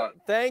 Thanks a lot.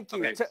 Thank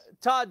you. Okay.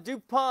 Todd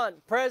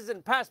DuPont,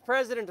 past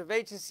president of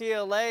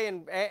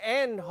HCCLA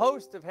and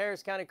host of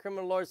Harris County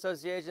Criminal Law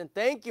Association.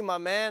 Thank you, my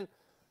man.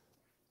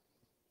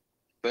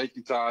 Thank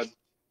you, Todd,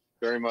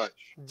 very much.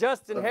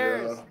 Justin Love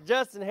Harris. you.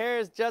 Justin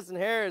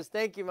Harris.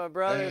 Thank you, my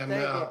brother. Hey, I'm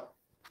Thank you. out.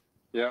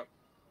 Yeah.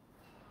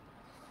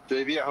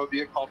 JV, I hope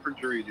you get called for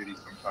jury duty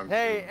sometime.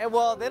 Hey,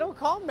 well, they don't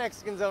call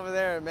Mexicans over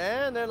there,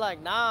 man. They're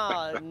like,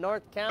 nah,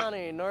 North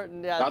County,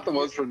 yeah, Not the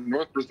ones from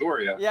North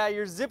Brazoria. yeah,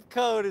 your zip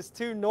code is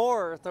too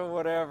north or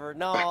whatever.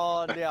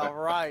 No, yeah,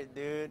 right,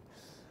 dude.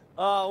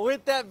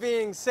 With that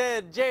being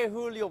said, J.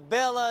 Julio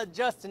Vela,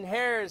 Justin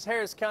Harris,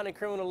 Harris County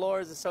Criminal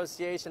Lawyers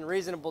Association,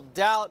 Reasonable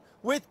Doubt,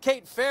 with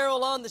Kate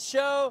Farrell on the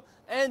show,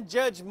 and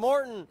Judge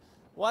Morton.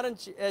 Why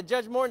don't you,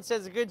 Judge Morton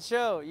says a good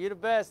show. You the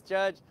best,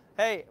 Judge.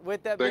 Hey,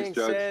 with that Thanks, being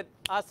Judge. said,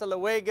 hasta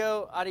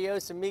luego,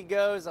 adios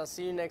amigos. I'll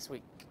see you next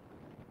week.